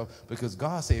that stuff. Because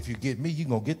God said, if you get me, you're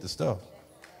going to get the stuff.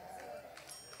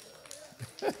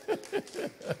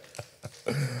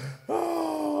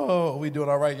 Oh, we doing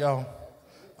all right, y'all?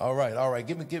 All right.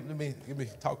 Give me.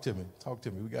 Talk to me.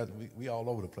 We all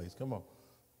over the place. Come on.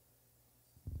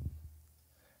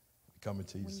 We coming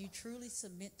to you. When you truly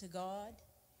submit to God,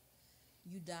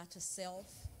 you die to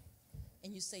self,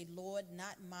 and you say, Lord,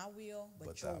 not my will,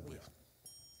 but your will.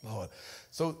 Lord.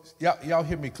 So y'all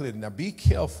hear me clearly. Now be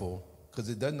careful, because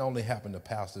it doesn't only happen to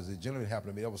pastors. It generally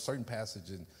happens to me. There was certain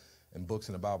passages in books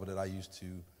in the Bible that I used to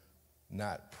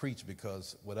not preach,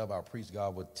 because whatever I preached,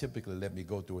 God would typically let me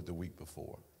go through it the week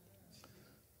before.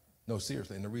 No,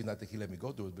 seriously. And the reason I think he let me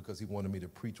go through it is because he wanted me to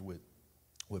preach with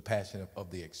passion of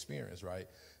the experience, right?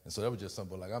 And so that was just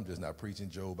something like, I'm just not preaching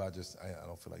Job. I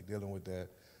don't feel like dealing with that.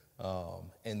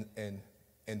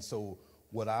 And so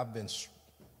what I've been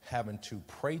having to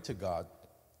pray to God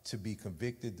to be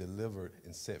convicted, delivered,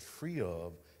 and set free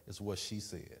of is what she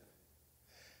said.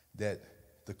 That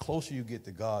the closer you get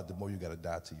to God, the more you got to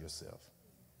die to yourself.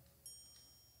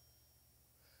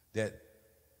 That,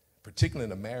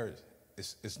 particularly in a marriage,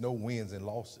 it's no wins and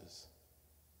losses.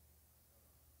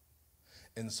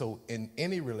 And so in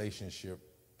any relationship,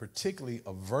 particularly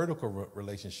a vertical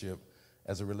relationship,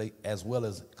 as well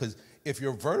as, because if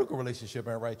your vertical relationship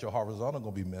ain't right, your horizontal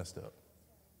going to be messed up.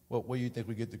 Well, where do you think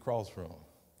we get the cross from?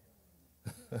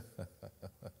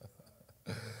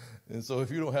 And so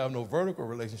if you don't have no vertical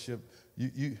relationship,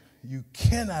 you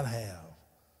cannot have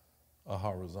a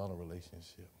horizontal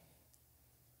relationship.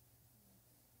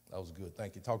 That was good.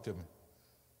 Thank you. Talk to me.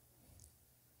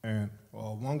 And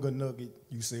one good nugget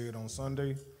you said on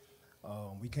Sunday,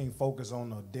 we can't focus on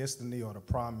the destiny or the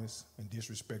promise and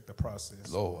disrespect the process.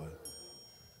 Lord.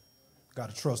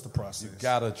 Got to trust the process. You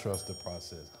got to trust the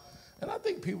process. And I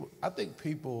think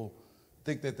people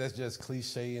think that that's just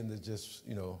cliche and that's just,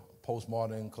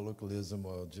 postmodern colloquialism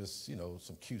or just,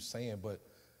 some cute saying. But,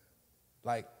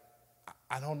 like,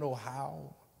 I don't know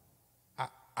how.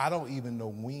 I don't even know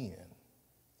when.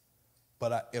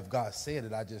 But if God said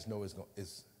it, I just know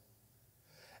it's.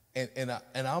 And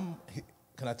I'm.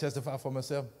 Can I testify for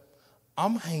myself?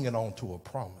 I'm hanging on to a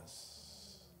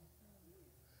promise.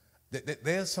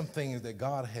 There's some things that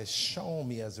God has shown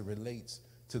me as it relates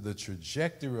to the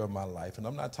trajectory of my life. And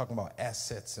I'm not talking about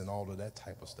assets and all of that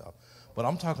type of stuff, but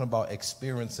I'm talking about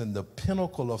experiencing the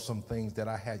pinnacle of some things that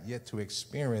I had yet to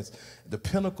experience. The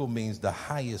pinnacle means the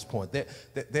highest point.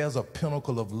 There's a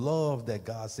pinnacle of love that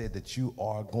God said that you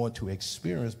are going to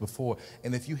experience before.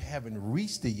 And if you haven't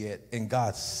reached it yet and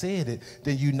God said it,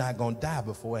 then you're not going to die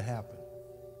before it happens.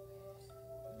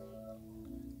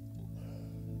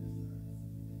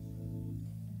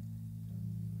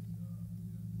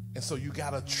 And so you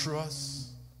got to trust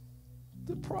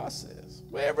the process.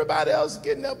 Well, everybody else is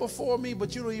getting there before me,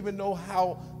 but you don't even know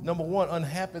how, number one,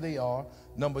 unhappy they are.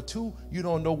 Number two, you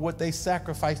don't know what they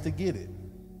sacrificed to get it.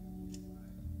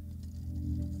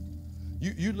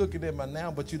 You looking at my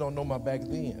now, but you don't know my back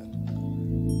then.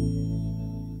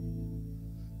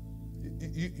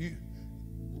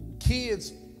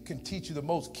 Kids can teach you the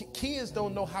most. Kids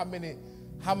don't know how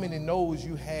many no's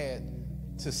you had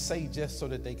to say just so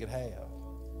that they could have.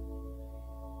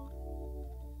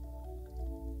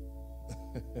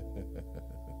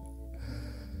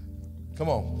 Come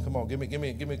on, give me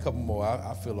a couple more.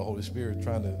 I feel the Holy Spirit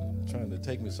trying to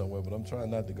take me somewhere, but I'm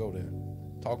trying not to go there.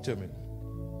 Talk to me.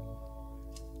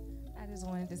 I just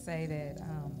wanted to say that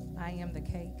I am the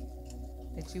cake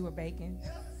that you were baking.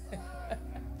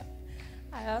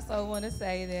 I also want to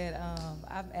say that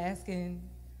I'm asking,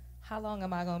 how long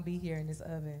am I going to be here in this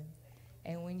oven?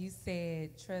 And when you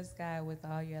said trust God with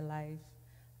all your life,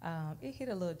 it hit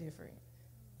a little different.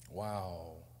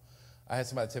 Wow. I had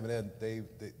somebody tell me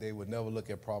that they would never look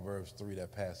at Proverbs 3,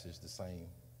 that passage, the same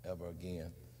ever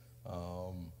again.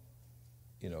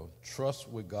 Trust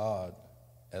with God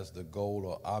as the goal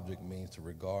or object means to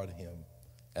regard him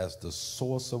as the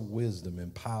source of wisdom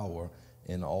and power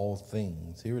in all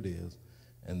things. Here it is.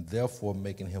 And therefore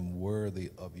making him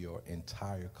worthy of your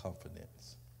entire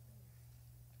confidence.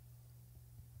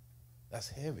 That's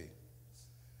heavy.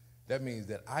 That means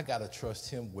that I got to trust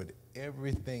him with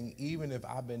everything, even if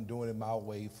I've been doing it my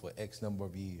way for X number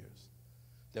of years.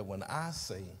 That when I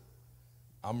say,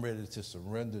 I'm ready to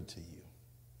surrender to you,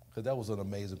 because that was an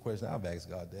amazing question. I've asked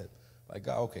God that. Like,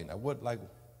 God, okay, now what, like,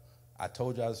 I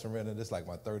told you I surrendered. This is like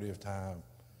my 30th time.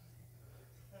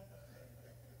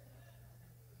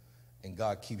 And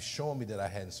God keeps showing me that I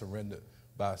hadn't surrendered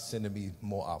by sending me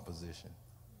more opposition.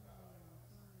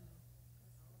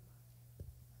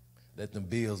 Let them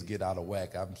bills get out of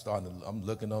whack. I'm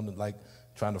looking on like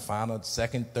trying to find a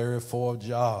second, third, fourth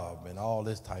job and all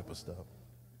this type of stuff.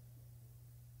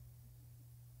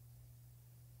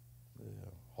 Yeah,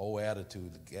 whole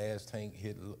attitude, the gas tank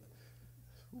hit.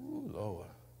 Ooh, Lord.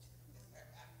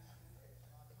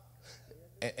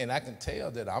 And I can tell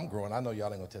that I'm growing. I know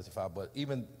y'all ain't gonna testify, but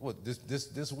even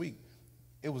this week,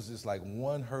 it was just like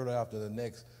one hurdle after the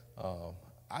next.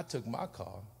 I took my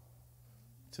car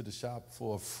to the shop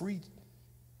for a free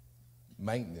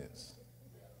maintenance.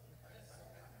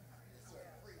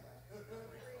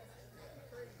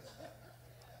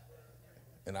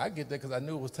 And I get there because I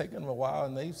knew it was taking them a while,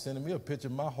 and they sending me a picture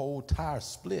of my whole tire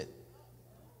split.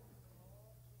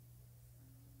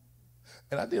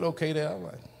 And I did okay there. I'm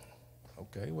like,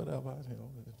 okay, whatever,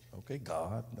 okay,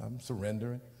 God, I'm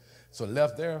surrendering. So I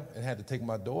left there and had to take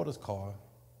my daughter's car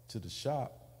to the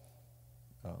shop.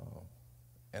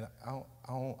 And I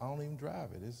don't even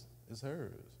drive it. It's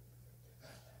hers.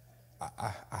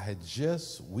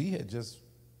 We had just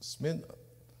spent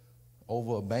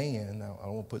over a band. Now, I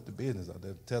don't want to put the business out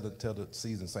there. Tell the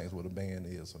seasoned saints what a band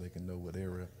is so they can know what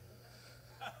area.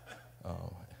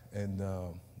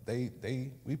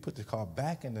 We put the car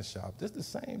back in the shop just the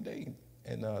same day,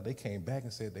 and they came back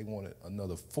and said they wanted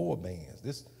another 4 bands.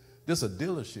 This a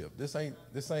dealership. This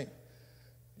ain't.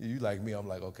 You like me? I'm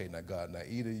like, okay, now God, now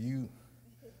either you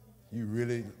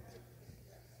really.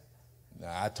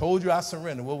 Now I told you I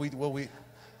surrender. What we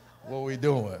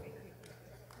doing?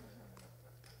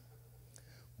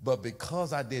 But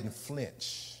because I didn't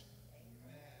flinch,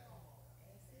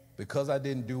 because I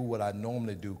didn't do what I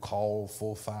normally do, call 4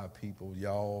 or 5 people,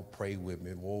 y'all pray with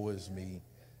me, woe is me,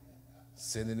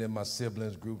 sending in my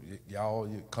siblings group, y'all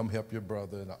you come help your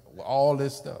brother, and all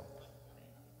this stuff.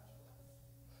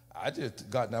 I just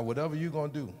got, now whatever you're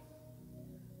going to do.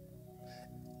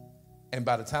 And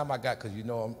by the time I got, because you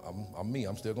know I'm me,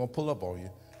 I'm still going to pull up on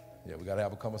you. Yeah, we got to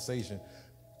have a conversation.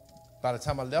 By the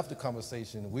time I left the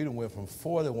conversation, we done went from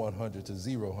 4,100 to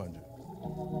 0.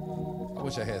 I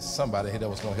wish I had somebody here that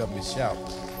was going to help me shout.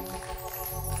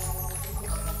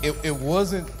 It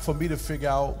wasn't for me to figure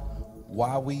out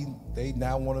why they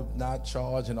now want to not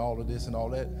charge and all of this and all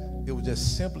that. It was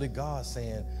just simply God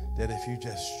saying that if you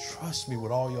just trust me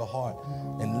with all your heart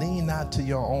and lean not to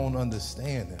your own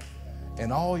understanding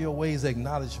and all your ways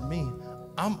acknowledge me,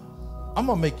 I'm going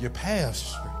to make your path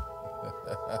straight.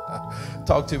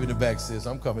 Talk to me in the back, sis.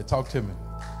 I'm coming. Talk to me.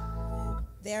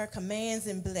 There are commands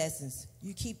and blessings.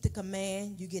 You keep the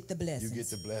command, you get the blessings. You get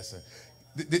the blessing.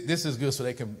 This is good so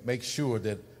they can make sure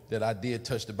that I did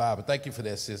touch the Bible. Thank you for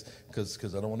that, sis,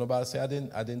 because I don't want nobody to say I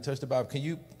didn't touch the Bible. Can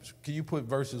you put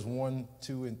verses 1,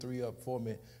 2, and 3 up for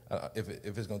me? If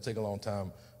it's going to take a long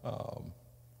time,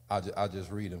 I'll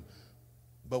just read them.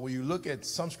 But when you look at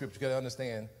some scriptures, you got to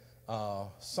understand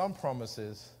some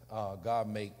promises God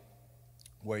make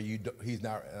where he's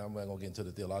not, and I'm not going to get into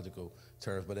the theological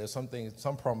terms, but there's some things,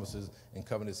 some promises and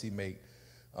covenants he make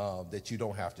that you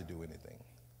don't have to do anything.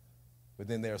 But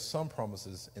then there are some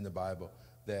promises in the Bible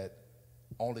that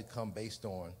only come based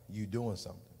on you doing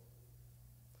something.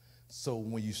 So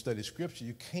when you study scripture,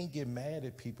 you can't get mad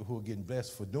at people who are getting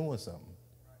blessed for doing something.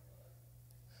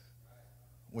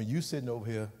 When you sitting over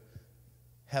here,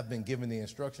 have been given the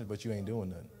instructions, but you ain't doing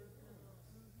nothing.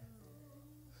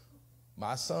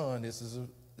 My son, this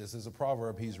is a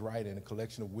proverb he's writing, a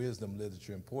collection of wisdom,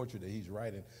 literature, and poetry that he's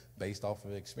writing based off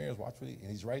of experience. Watch what and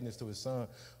he's writing this to his son.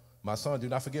 My son, do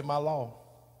not forget my law,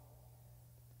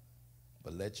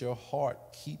 but let your heart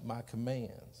keep my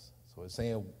commands. So it's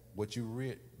saying what you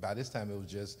read. By this time, it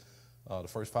was just the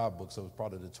first 5 books, so it's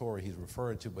probably the Torah he's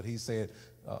referring to. But he said,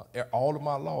 all of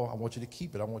my law, I want you to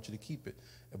keep it. I want you to keep it.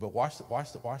 But watch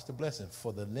the blessing.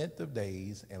 For the length of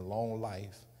days and long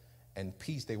life and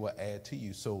peace they will add to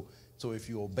you. So if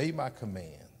you obey my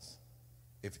commands,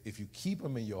 if you keep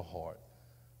them in your heart,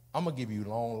 I'm going to give you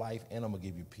long life and I'm going to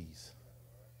give you peace.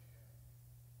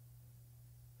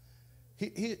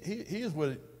 Here's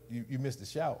what you missed the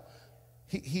shout.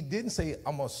 He didn't say,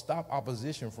 I'm going to stop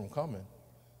opposition from coming.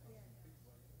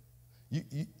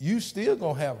 You still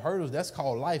going to have hurdles. That's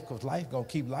called life, because life going to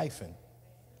keep lifing.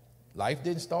 Life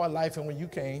didn't start lifing when you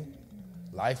came.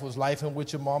 Life was lifing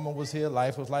with your mama was here.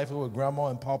 Life was lifing with grandma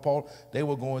and papa. They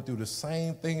were going through the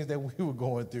same things that we were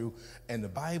going through. And the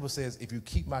Bible says, if you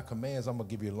keep my commands, I'm going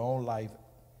to give you a long life.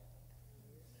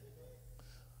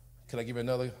 Can I give you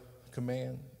another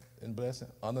command and blessing?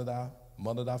 Honor thy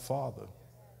mother, thy father,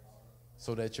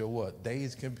 so that your what?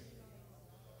 Days can be.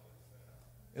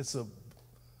 It's a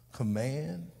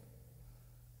command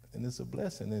and it's a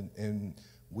blessing. And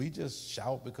we just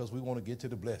shout because we want to get to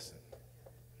the blessing.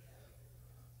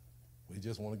 We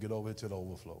just want to get over to the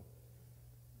overflow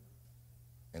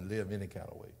and live any kind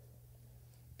of way.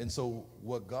 And so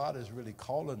what God is really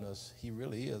calling us, he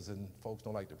really is, and folks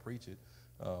don't like to preach it,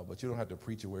 but you don't have to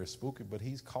preach it where it's spooky, but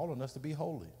he's calling us to be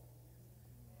holy.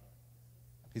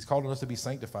 He's calling us to be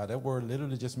sanctified. That word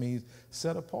literally just means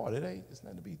set apart. It's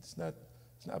not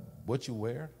what you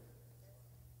wear.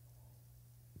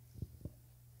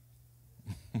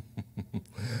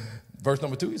 Verse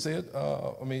number 2, he said,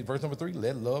 verse number 3,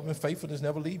 let love and faithfulness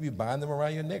never leave you. Bind them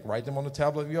around your neck. Write them on the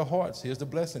tablet of your hearts. Here's the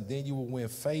blessing. Then you will win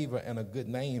favor and a good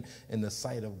name in the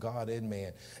sight of God and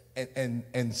man.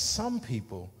 And some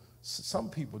people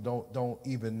don't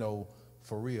even know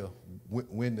for real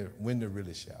when to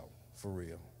really shout for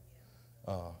real.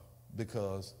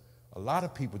 Because a lot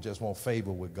of people just want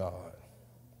favor with God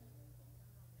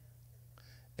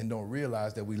and don't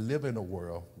realize that we live in a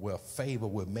world where favor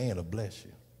with man will bless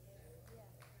you.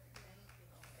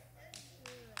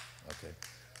 Okay.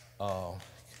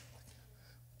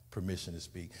 Permission to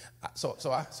speak. So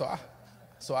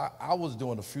I was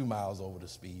doing a few miles over the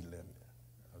speed limit.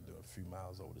 few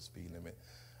miles over the speed limit.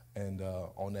 And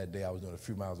on that day I was doing a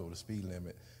few miles over the speed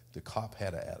limit. The cop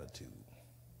had an attitude.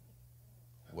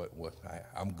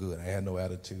 I'm good. I had no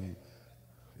attitude.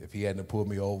 If he hadn't pulled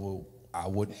me over, I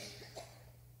wouldn't.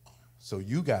 So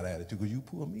you got attitude because you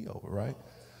pulled me over, right?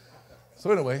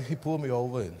 So anyway, he pulled me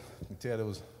over, and you can tell it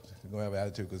was gonna have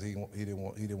attitude because he didn't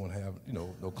want to have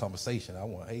no conversation. I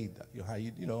want, hey, how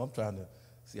you I'm trying to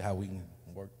see how we can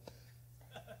work.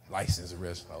 License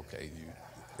arrest, okay,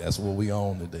 that's what we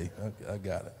on today. I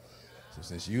got it. So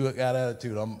since you got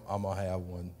attitude, I'm gonna have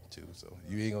one too. So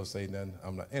you ain't gonna say nothing.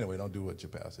 I'm not. Anyway, don't do what your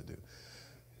pastor do.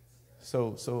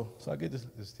 So I get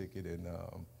this ticket, and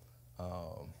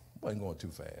wasn't going too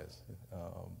fast.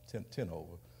 10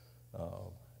 over.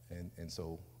 And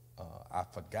so I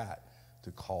forgot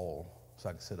to call so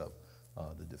I could set up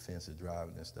the defensive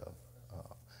driving and stuff.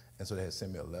 And so they had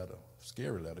sent me a letter,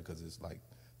 scary letter, because it's like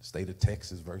the state of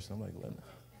Texas version. I'm like, well,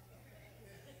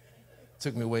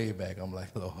 took me way back. I'm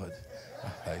like, Lord,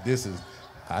 like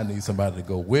I need somebody to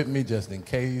go with me just in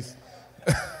case.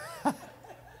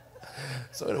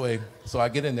 So anyway, I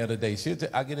get in there today.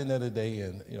 I get in there today,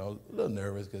 and a little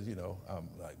nervous because I'm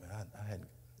like, man, I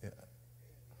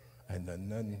hadn't done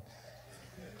nothing.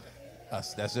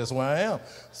 That's just where I am.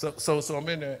 So I'm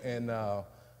in there, and there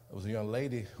was a young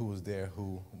lady who was there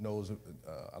who knows.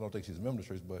 I don't think she's a member of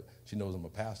the church, but she knows I'm a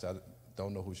pastor. I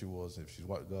don't know who she was. If she's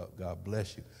what, God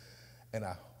bless you. And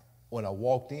when I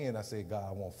walked in, I said, God,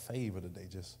 I want favor today.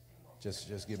 Just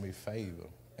give me favor.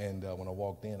 And when I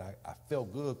walked in, I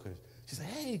felt good because she said,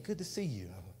 hey, good to see you.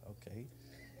 Okay.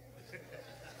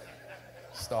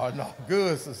 Starting off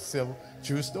good, Sister Sybil.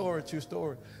 True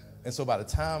story. And so by the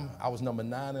time I was number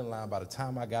 9 in line, by the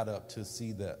time I got up to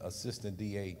see the assistant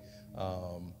DA,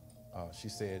 she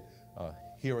said,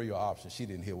 here are your options. She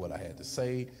didn't hear what I had to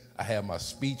say. I had my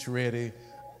speech ready.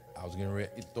 I was getting ready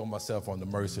to throw myself on the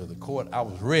mercy of the court. I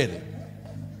was ready.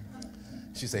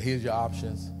 She said, here's your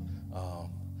options.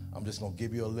 I'm just going to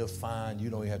give you a little fine. You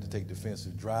don't even have to take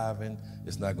defensive driving.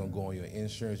 It's not going to go on your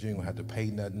insurance. You ain't going to have to pay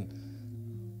nothing.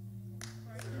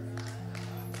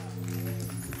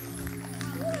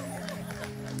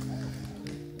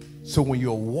 So when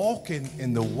you're walking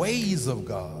in the ways of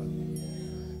God,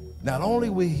 not only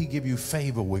will he give you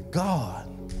favor with God,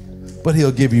 but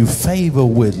he'll give you favor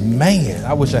with man.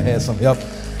 I wish I had some help.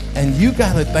 And you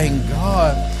got to thank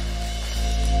God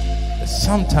that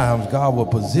sometimes God will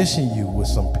position you with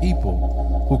some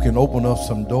people who can open up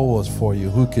some doors for you,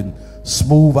 who can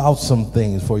smooth out some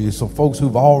things for you. Some folks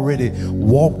who've already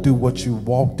walked through what you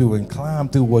walked through and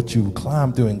climbed through what you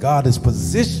climbed through. And God has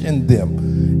positioned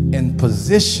them in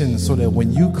position so that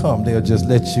when you come, they'll just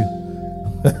let you.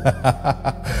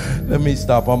 Let me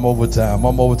stop. I'm over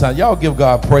time. Y'all give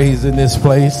God praise in this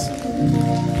place.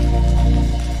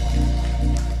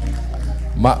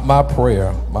 My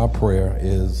prayer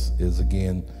is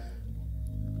again,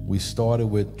 we started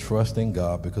with trusting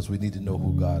God because we need to know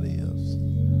who God is.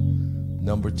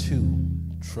 Number 2,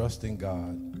 trusting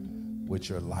God with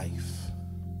your life.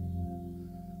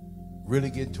 Really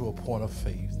get to a point of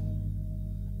faith.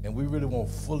 And we really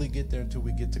won't fully get there until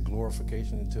we get to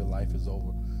glorification, until life is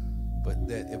over. But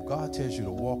that if God tells you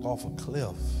to walk off a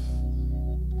cliff,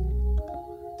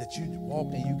 that you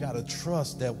walk and you got to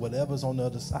trust that whatever's on the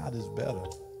other side is better.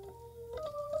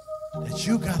 That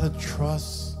you got to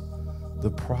trust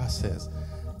the process.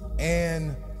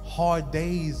 And hard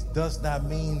days does not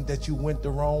mean that you went the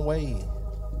wrong way.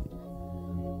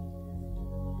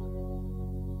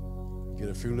 Get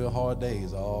a few little hard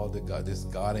days. Oh, this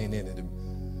God ain't in it.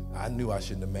 I knew I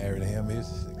shouldn't have married him.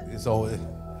 It's always,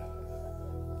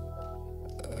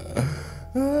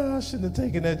 I shouldn't have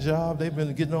taken that job. They've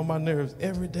been getting on my nerves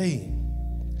every day.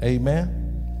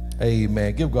 Amen.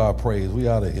 Amen. Give God praise. We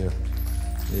out of here.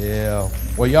 Yeah.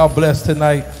 Well, y'all blessed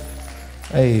tonight.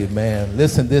 Amen.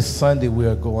 Listen, this Sunday we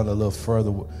are going a little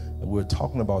further. We're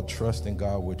talking about trusting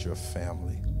God with your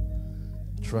family.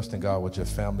 Trusting God with your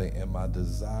family. And my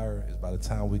desire is by the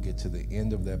time we get to the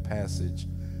end of that passage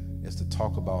is to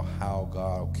talk about how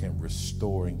God can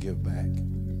restore and give back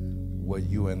what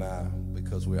you and I,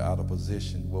 because we're out of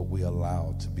position, what we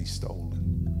allowed to be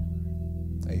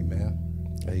stolen. Amen.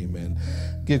 Amen.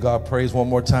 Give God praise one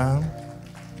more time.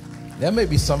 There may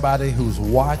be somebody who's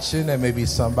watching. There may be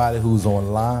somebody who's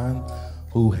online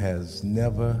who has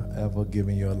never, ever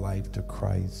given your life to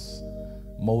Christ.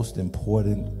 Most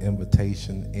important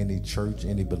invitation any church,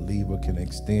 any believer can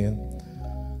extend.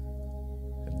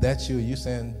 That's you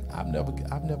saying, I've never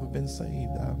been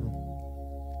saved.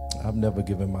 I've never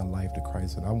given my life to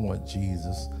Christ, and I want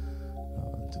Jesus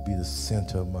to be the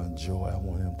center of my joy. I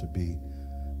want him to be.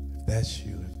 If that's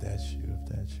you,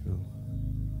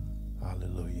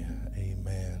 Hallelujah.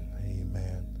 Amen.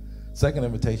 Amen. Second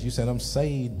invitation, you said, I'm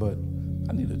saved, but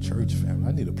I need a church family.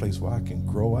 I need a place where I can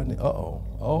grow.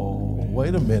 Oh,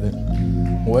 wait a minute.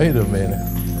 Wait a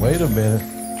minute.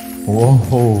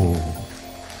 Whoa.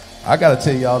 I got to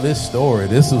tell y'all this story.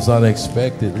 This was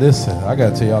unexpected. Listen, I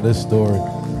got to tell y'all this story.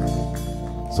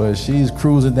 So as she's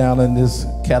cruising down in this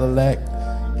Cadillac,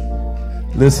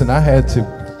 listen,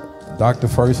 Dr.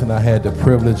 First and I had the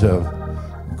privilege of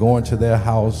going to their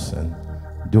house and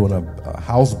doing a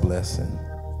house blessing.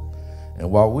 And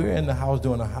while we were in the house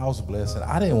doing a house blessing,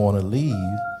 I didn't want to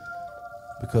leave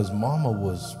because Mama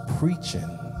was preaching.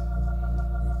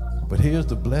 But here's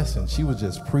the blessing. She was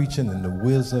just preaching and the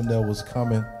wisdom that was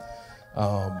coming.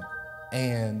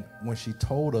 And when she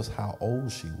told us how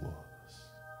old she was,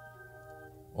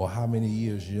 or how many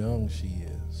years young she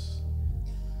is.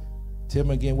 Tell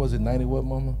me again, was it 90 what,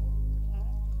 Mama?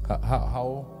 How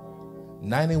old?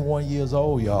 91 years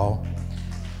old, y'all.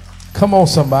 Come on,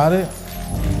 somebody.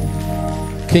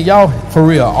 Can y'all, for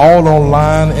real, all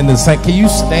online in the same, can you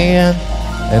stand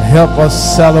and help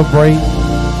us celebrate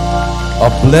a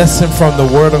blessing from the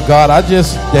Word of God?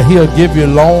 That He'll give you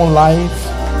long life.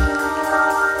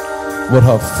 With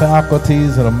her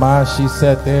faculties and her mind, she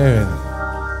sat there and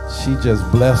she just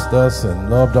blessed us and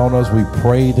loved on us. We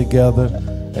prayed together.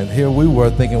 And here we were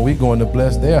thinking we're going to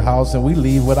bless their house and we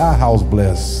leave with our house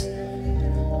blessed.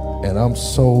 And I'm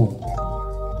so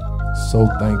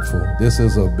thankful. This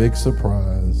is a big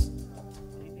surprise.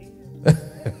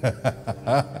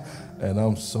 And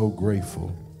I'm so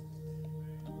grateful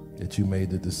that you made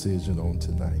the decision on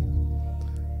tonight.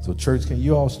 So church, can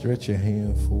you all stretch your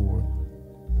hand forward?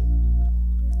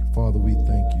 Father, we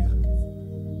thank you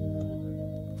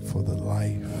for the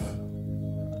life,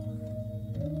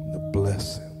 the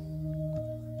blessing.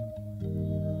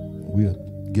 We are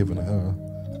giving her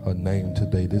name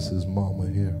today. This is Mama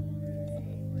here,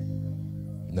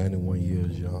 91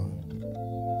 years young.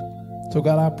 So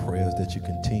God, our prayers that you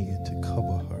continue to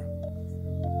cover her,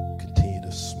 continue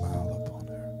to smile upon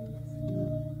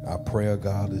her. Our prayer,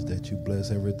 God, is that you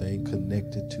bless everything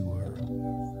connected to her.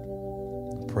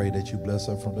 Pray that you bless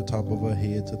her from the top of her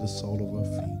head to the sole of her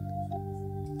feet.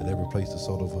 That every place the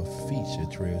sole of her feet shall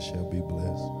tread shall be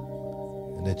blessed.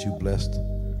 And that you blessed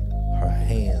her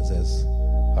hands as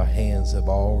her hands have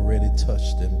already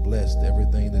touched and blessed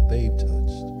everything that they've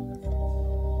touched.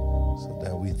 So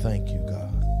that we thank you,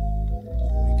 God.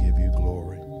 We give you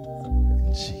glory.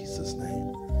 In Jesus'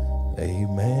 name,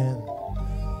 amen.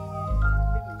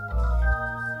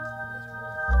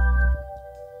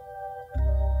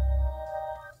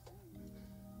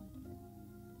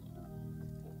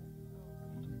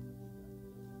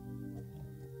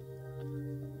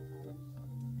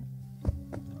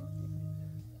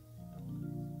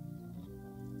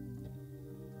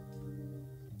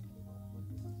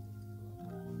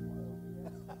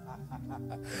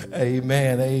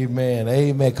 Amen, amen,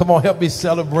 amen. Come on, help me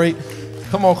celebrate.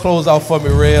 Come on, close out for me,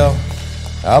 Rail.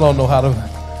 I don't know how to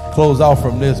close out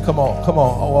from this. Come on.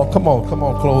 Oh, come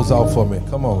on, close out for me.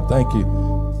 Come on, thank you.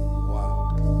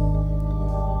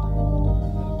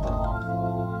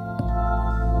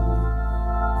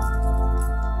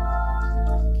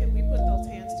 Can we put those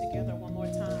hands together one more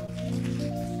time?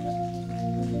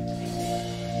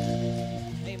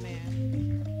 Amen.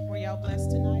 Amen. Were y'all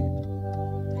blessed tonight?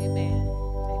 Amen.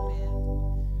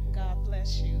 God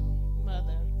bless you,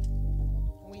 Mother.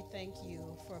 We thank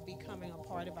you for becoming a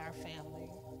part of our family.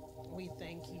 We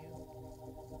thank you.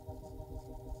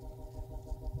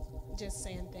 Just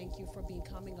saying thank you for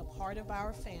becoming a part of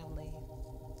our family.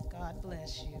 God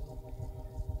bless you.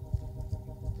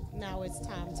 Now it's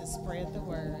time to spread the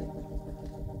word.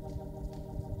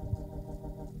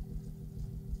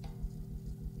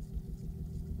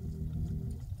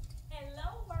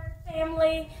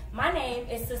 Family, my name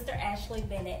is Sister Ashley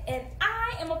Bennett, and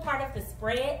I am a part of the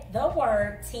Spread the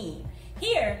Word team,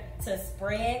 here to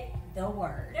spread the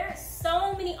word. There are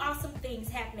so many awesome things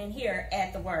happening here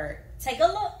at the Word. Take a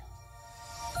look.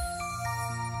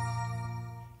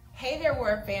 Hey there,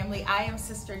 Word family. I am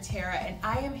Sister Tara, and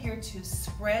I am here to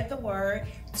spread the word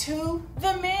to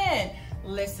the men.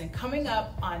 Listen, coming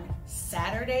up on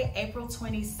Saturday, April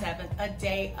 27th, a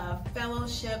day of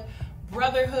fellowship,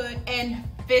 brotherhood, and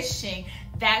fishing.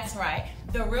 That's right.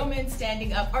 The real men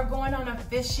standing up are going on a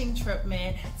fishing trip,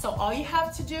 men. So all you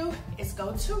have to do is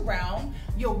go to Realm.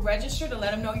 You'll register to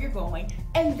let them know you're going,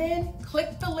 and then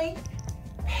click the link,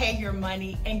 pay your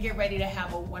money, and get ready to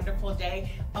have a wonderful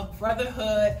day of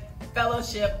brotherhood,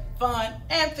 fellowship, fun,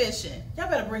 and fishing. Y'all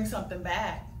better bring something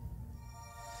back.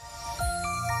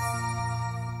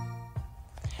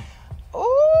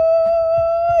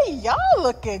 Ooh, y'all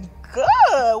looking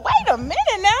good. Wait a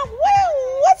minute now.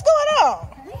 What's going on?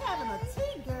 We having a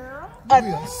tea, girl.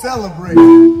 We are celebrating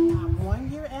Our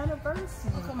 1-year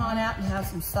anniversary. Come on out and have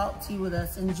some salt tea with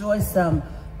us. Enjoy some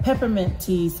peppermint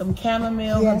tea, some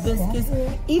chamomile hibiscus,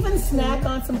 even snack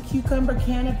on some cucumber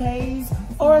canapes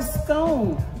or a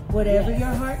scone. Whatever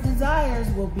your heart desires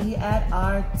will be at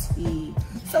our tea.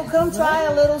 So come try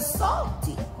a little salt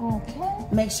tea. Okay.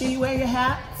 Make sure you wear your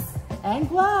hats and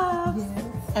gloves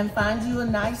and find you a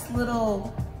nice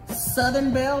little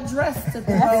Southern Belle dress to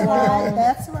throw on.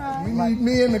 That's right. We need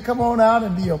men to come on out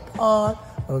and be a part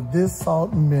of this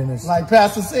salt ministry. Like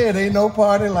Pastor said, ain't no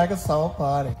party like a salt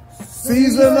party.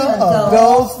 Season of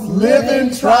adults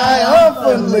living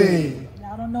triumphantly.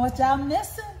 Y'all don't know what y'all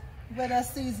missing with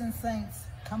us seasoned saints.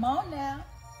 Come on now.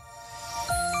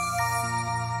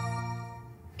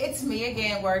 It's me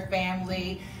again, Word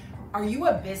Family. Are you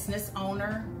a business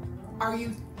owner? Are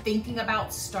you thinking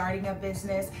about starting a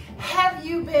business? Have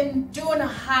you been doing a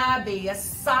hobby, a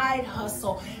side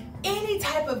hustle, any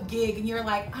type of gig, and you're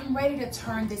like, I'm ready to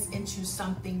turn this into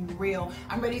something real.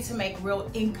 I'm ready to make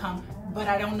real income, but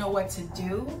I don't know what to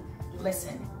do?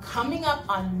 Listen, coming up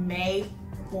on May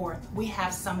 4th, we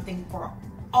have something for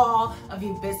all of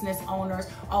you business owners,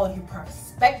 all of you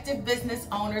prospective business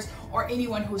owners, or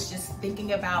anyone who's just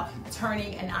thinking about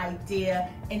turning an idea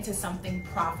into something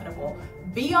profitable.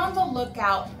 Be on the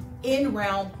lookout in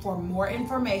realm for more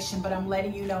information, but I'm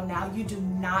letting you know now, you do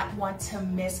not want to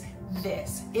miss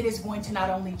this. It is going to not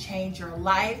only change your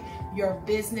life, your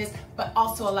business, but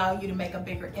also allow you to make a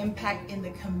bigger impact in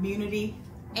the community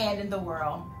and in the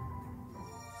world.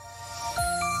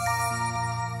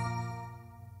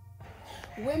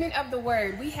 Women of the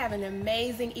Word, we have an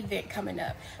amazing event coming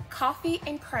up. Coffee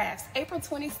and Crafts, April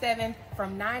 27th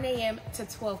from 9 a.m. to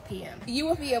 12 p.m. You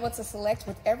will be able to select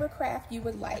whatever craft you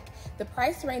would like. The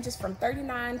price ranges from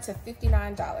 $39 to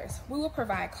 $59. We will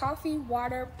provide coffee,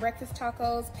 water, breakfast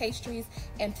tacos, pastries,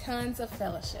 and tons of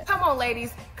fellowship. Come on,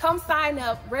 ladies, come sign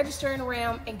up, register in the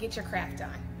realm, and get your craft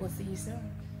done. We'll see you soon.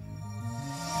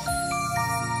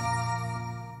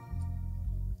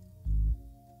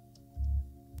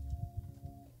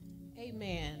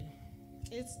 Amen.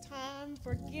 It's time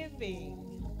for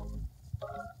giving.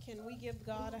 Can we give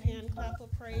God a hand clap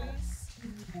of praise?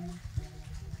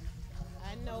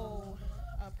 I know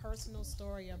a personal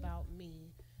story about me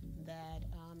that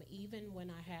even when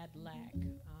I had lack,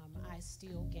 I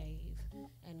still gave.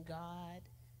 And God,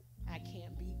 I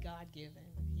can't be God-given.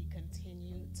 He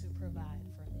continued to provide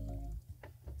for me.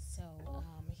 So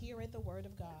here at the Word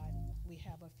of God, we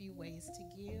have a few ways to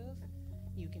give.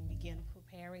 You can begin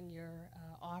preparing your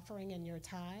offering and your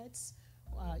tithes.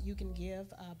 You can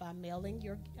give by mailing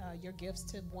your gifts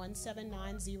to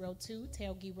 17902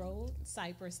 Telge Road,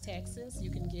 Cypress, Texas.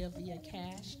 You can give via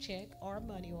cash, check, or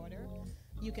money order.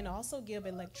 You can also give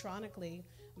electronically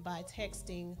by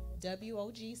texting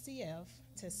WOGCF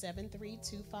to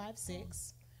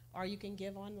 73256, or you can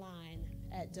give online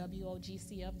at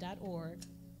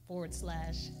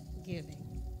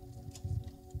WOGCF.org/giving.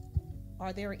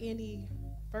 Are there any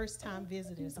first-time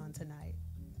visitors on tonight?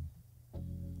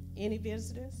 Any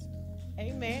visitors?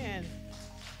 Amen.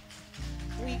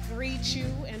 We greet you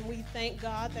and we thank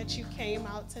God that you came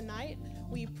out tonight.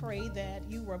 We pray that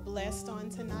you were blessed on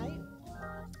tonight,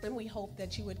 and we hope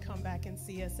that you would come back and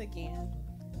see us again.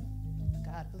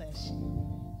 God bless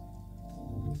you.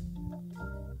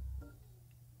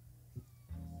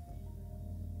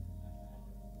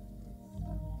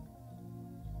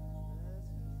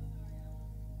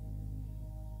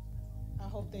 I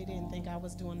hope they didn't think I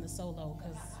was doing the solo,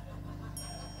 because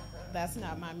that's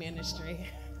not my ministry.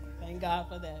 Thank God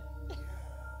for that.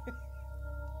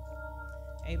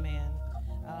 Amen.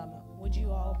 Would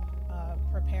you all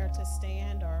prepare to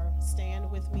stand, or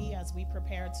stand with me as we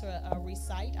prepare to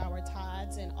recite our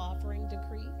tithes and offering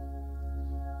decree?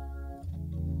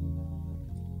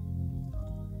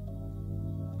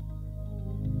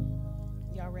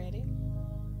 Y'all ready?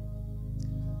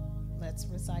 Let's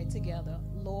recite together.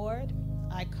 Lord,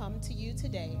 I come to you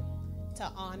today to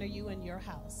honor you in your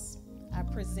house. I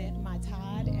present my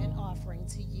tithe and offering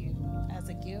to you as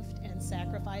a gift and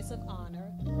sacrifice of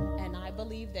honor, and I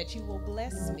believe that you will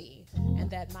bless me and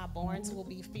that my barns will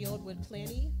be filled with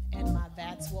plenty and my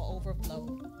vats will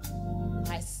overflow.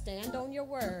 I stand on your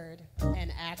word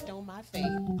and act on my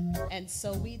faith, and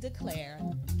so we declare,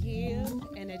 give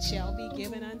and it shall be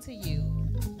given unto you.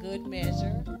 Good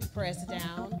measure, pressed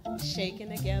down,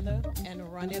 shaken together, and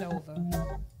run it over.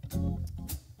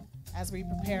 As we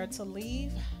prepare to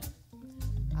leave,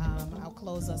 I'll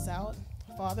close us out.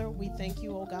 Father, we thank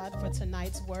you, oh God, for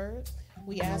tonight's word.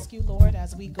 We ask you, Lord,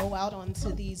 as we go out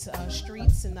onto these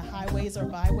streets and the highways or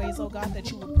byways, oh God, that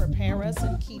you would prepare us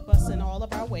and keep us in all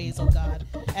of our ways, oh God.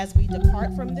 As we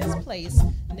depart from this place,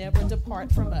 never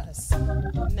depart from us.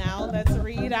 Now let's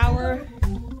read our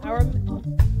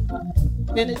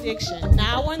benediction.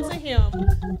 Now unto him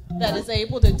that is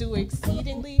able to do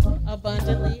exceedingly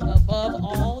abundantly above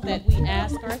all that we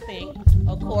ask or think,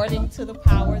 according to the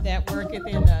power that worketh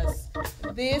in us.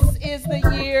 This is the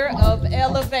year of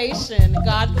elevation.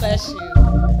 God bless you.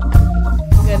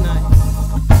 Good night.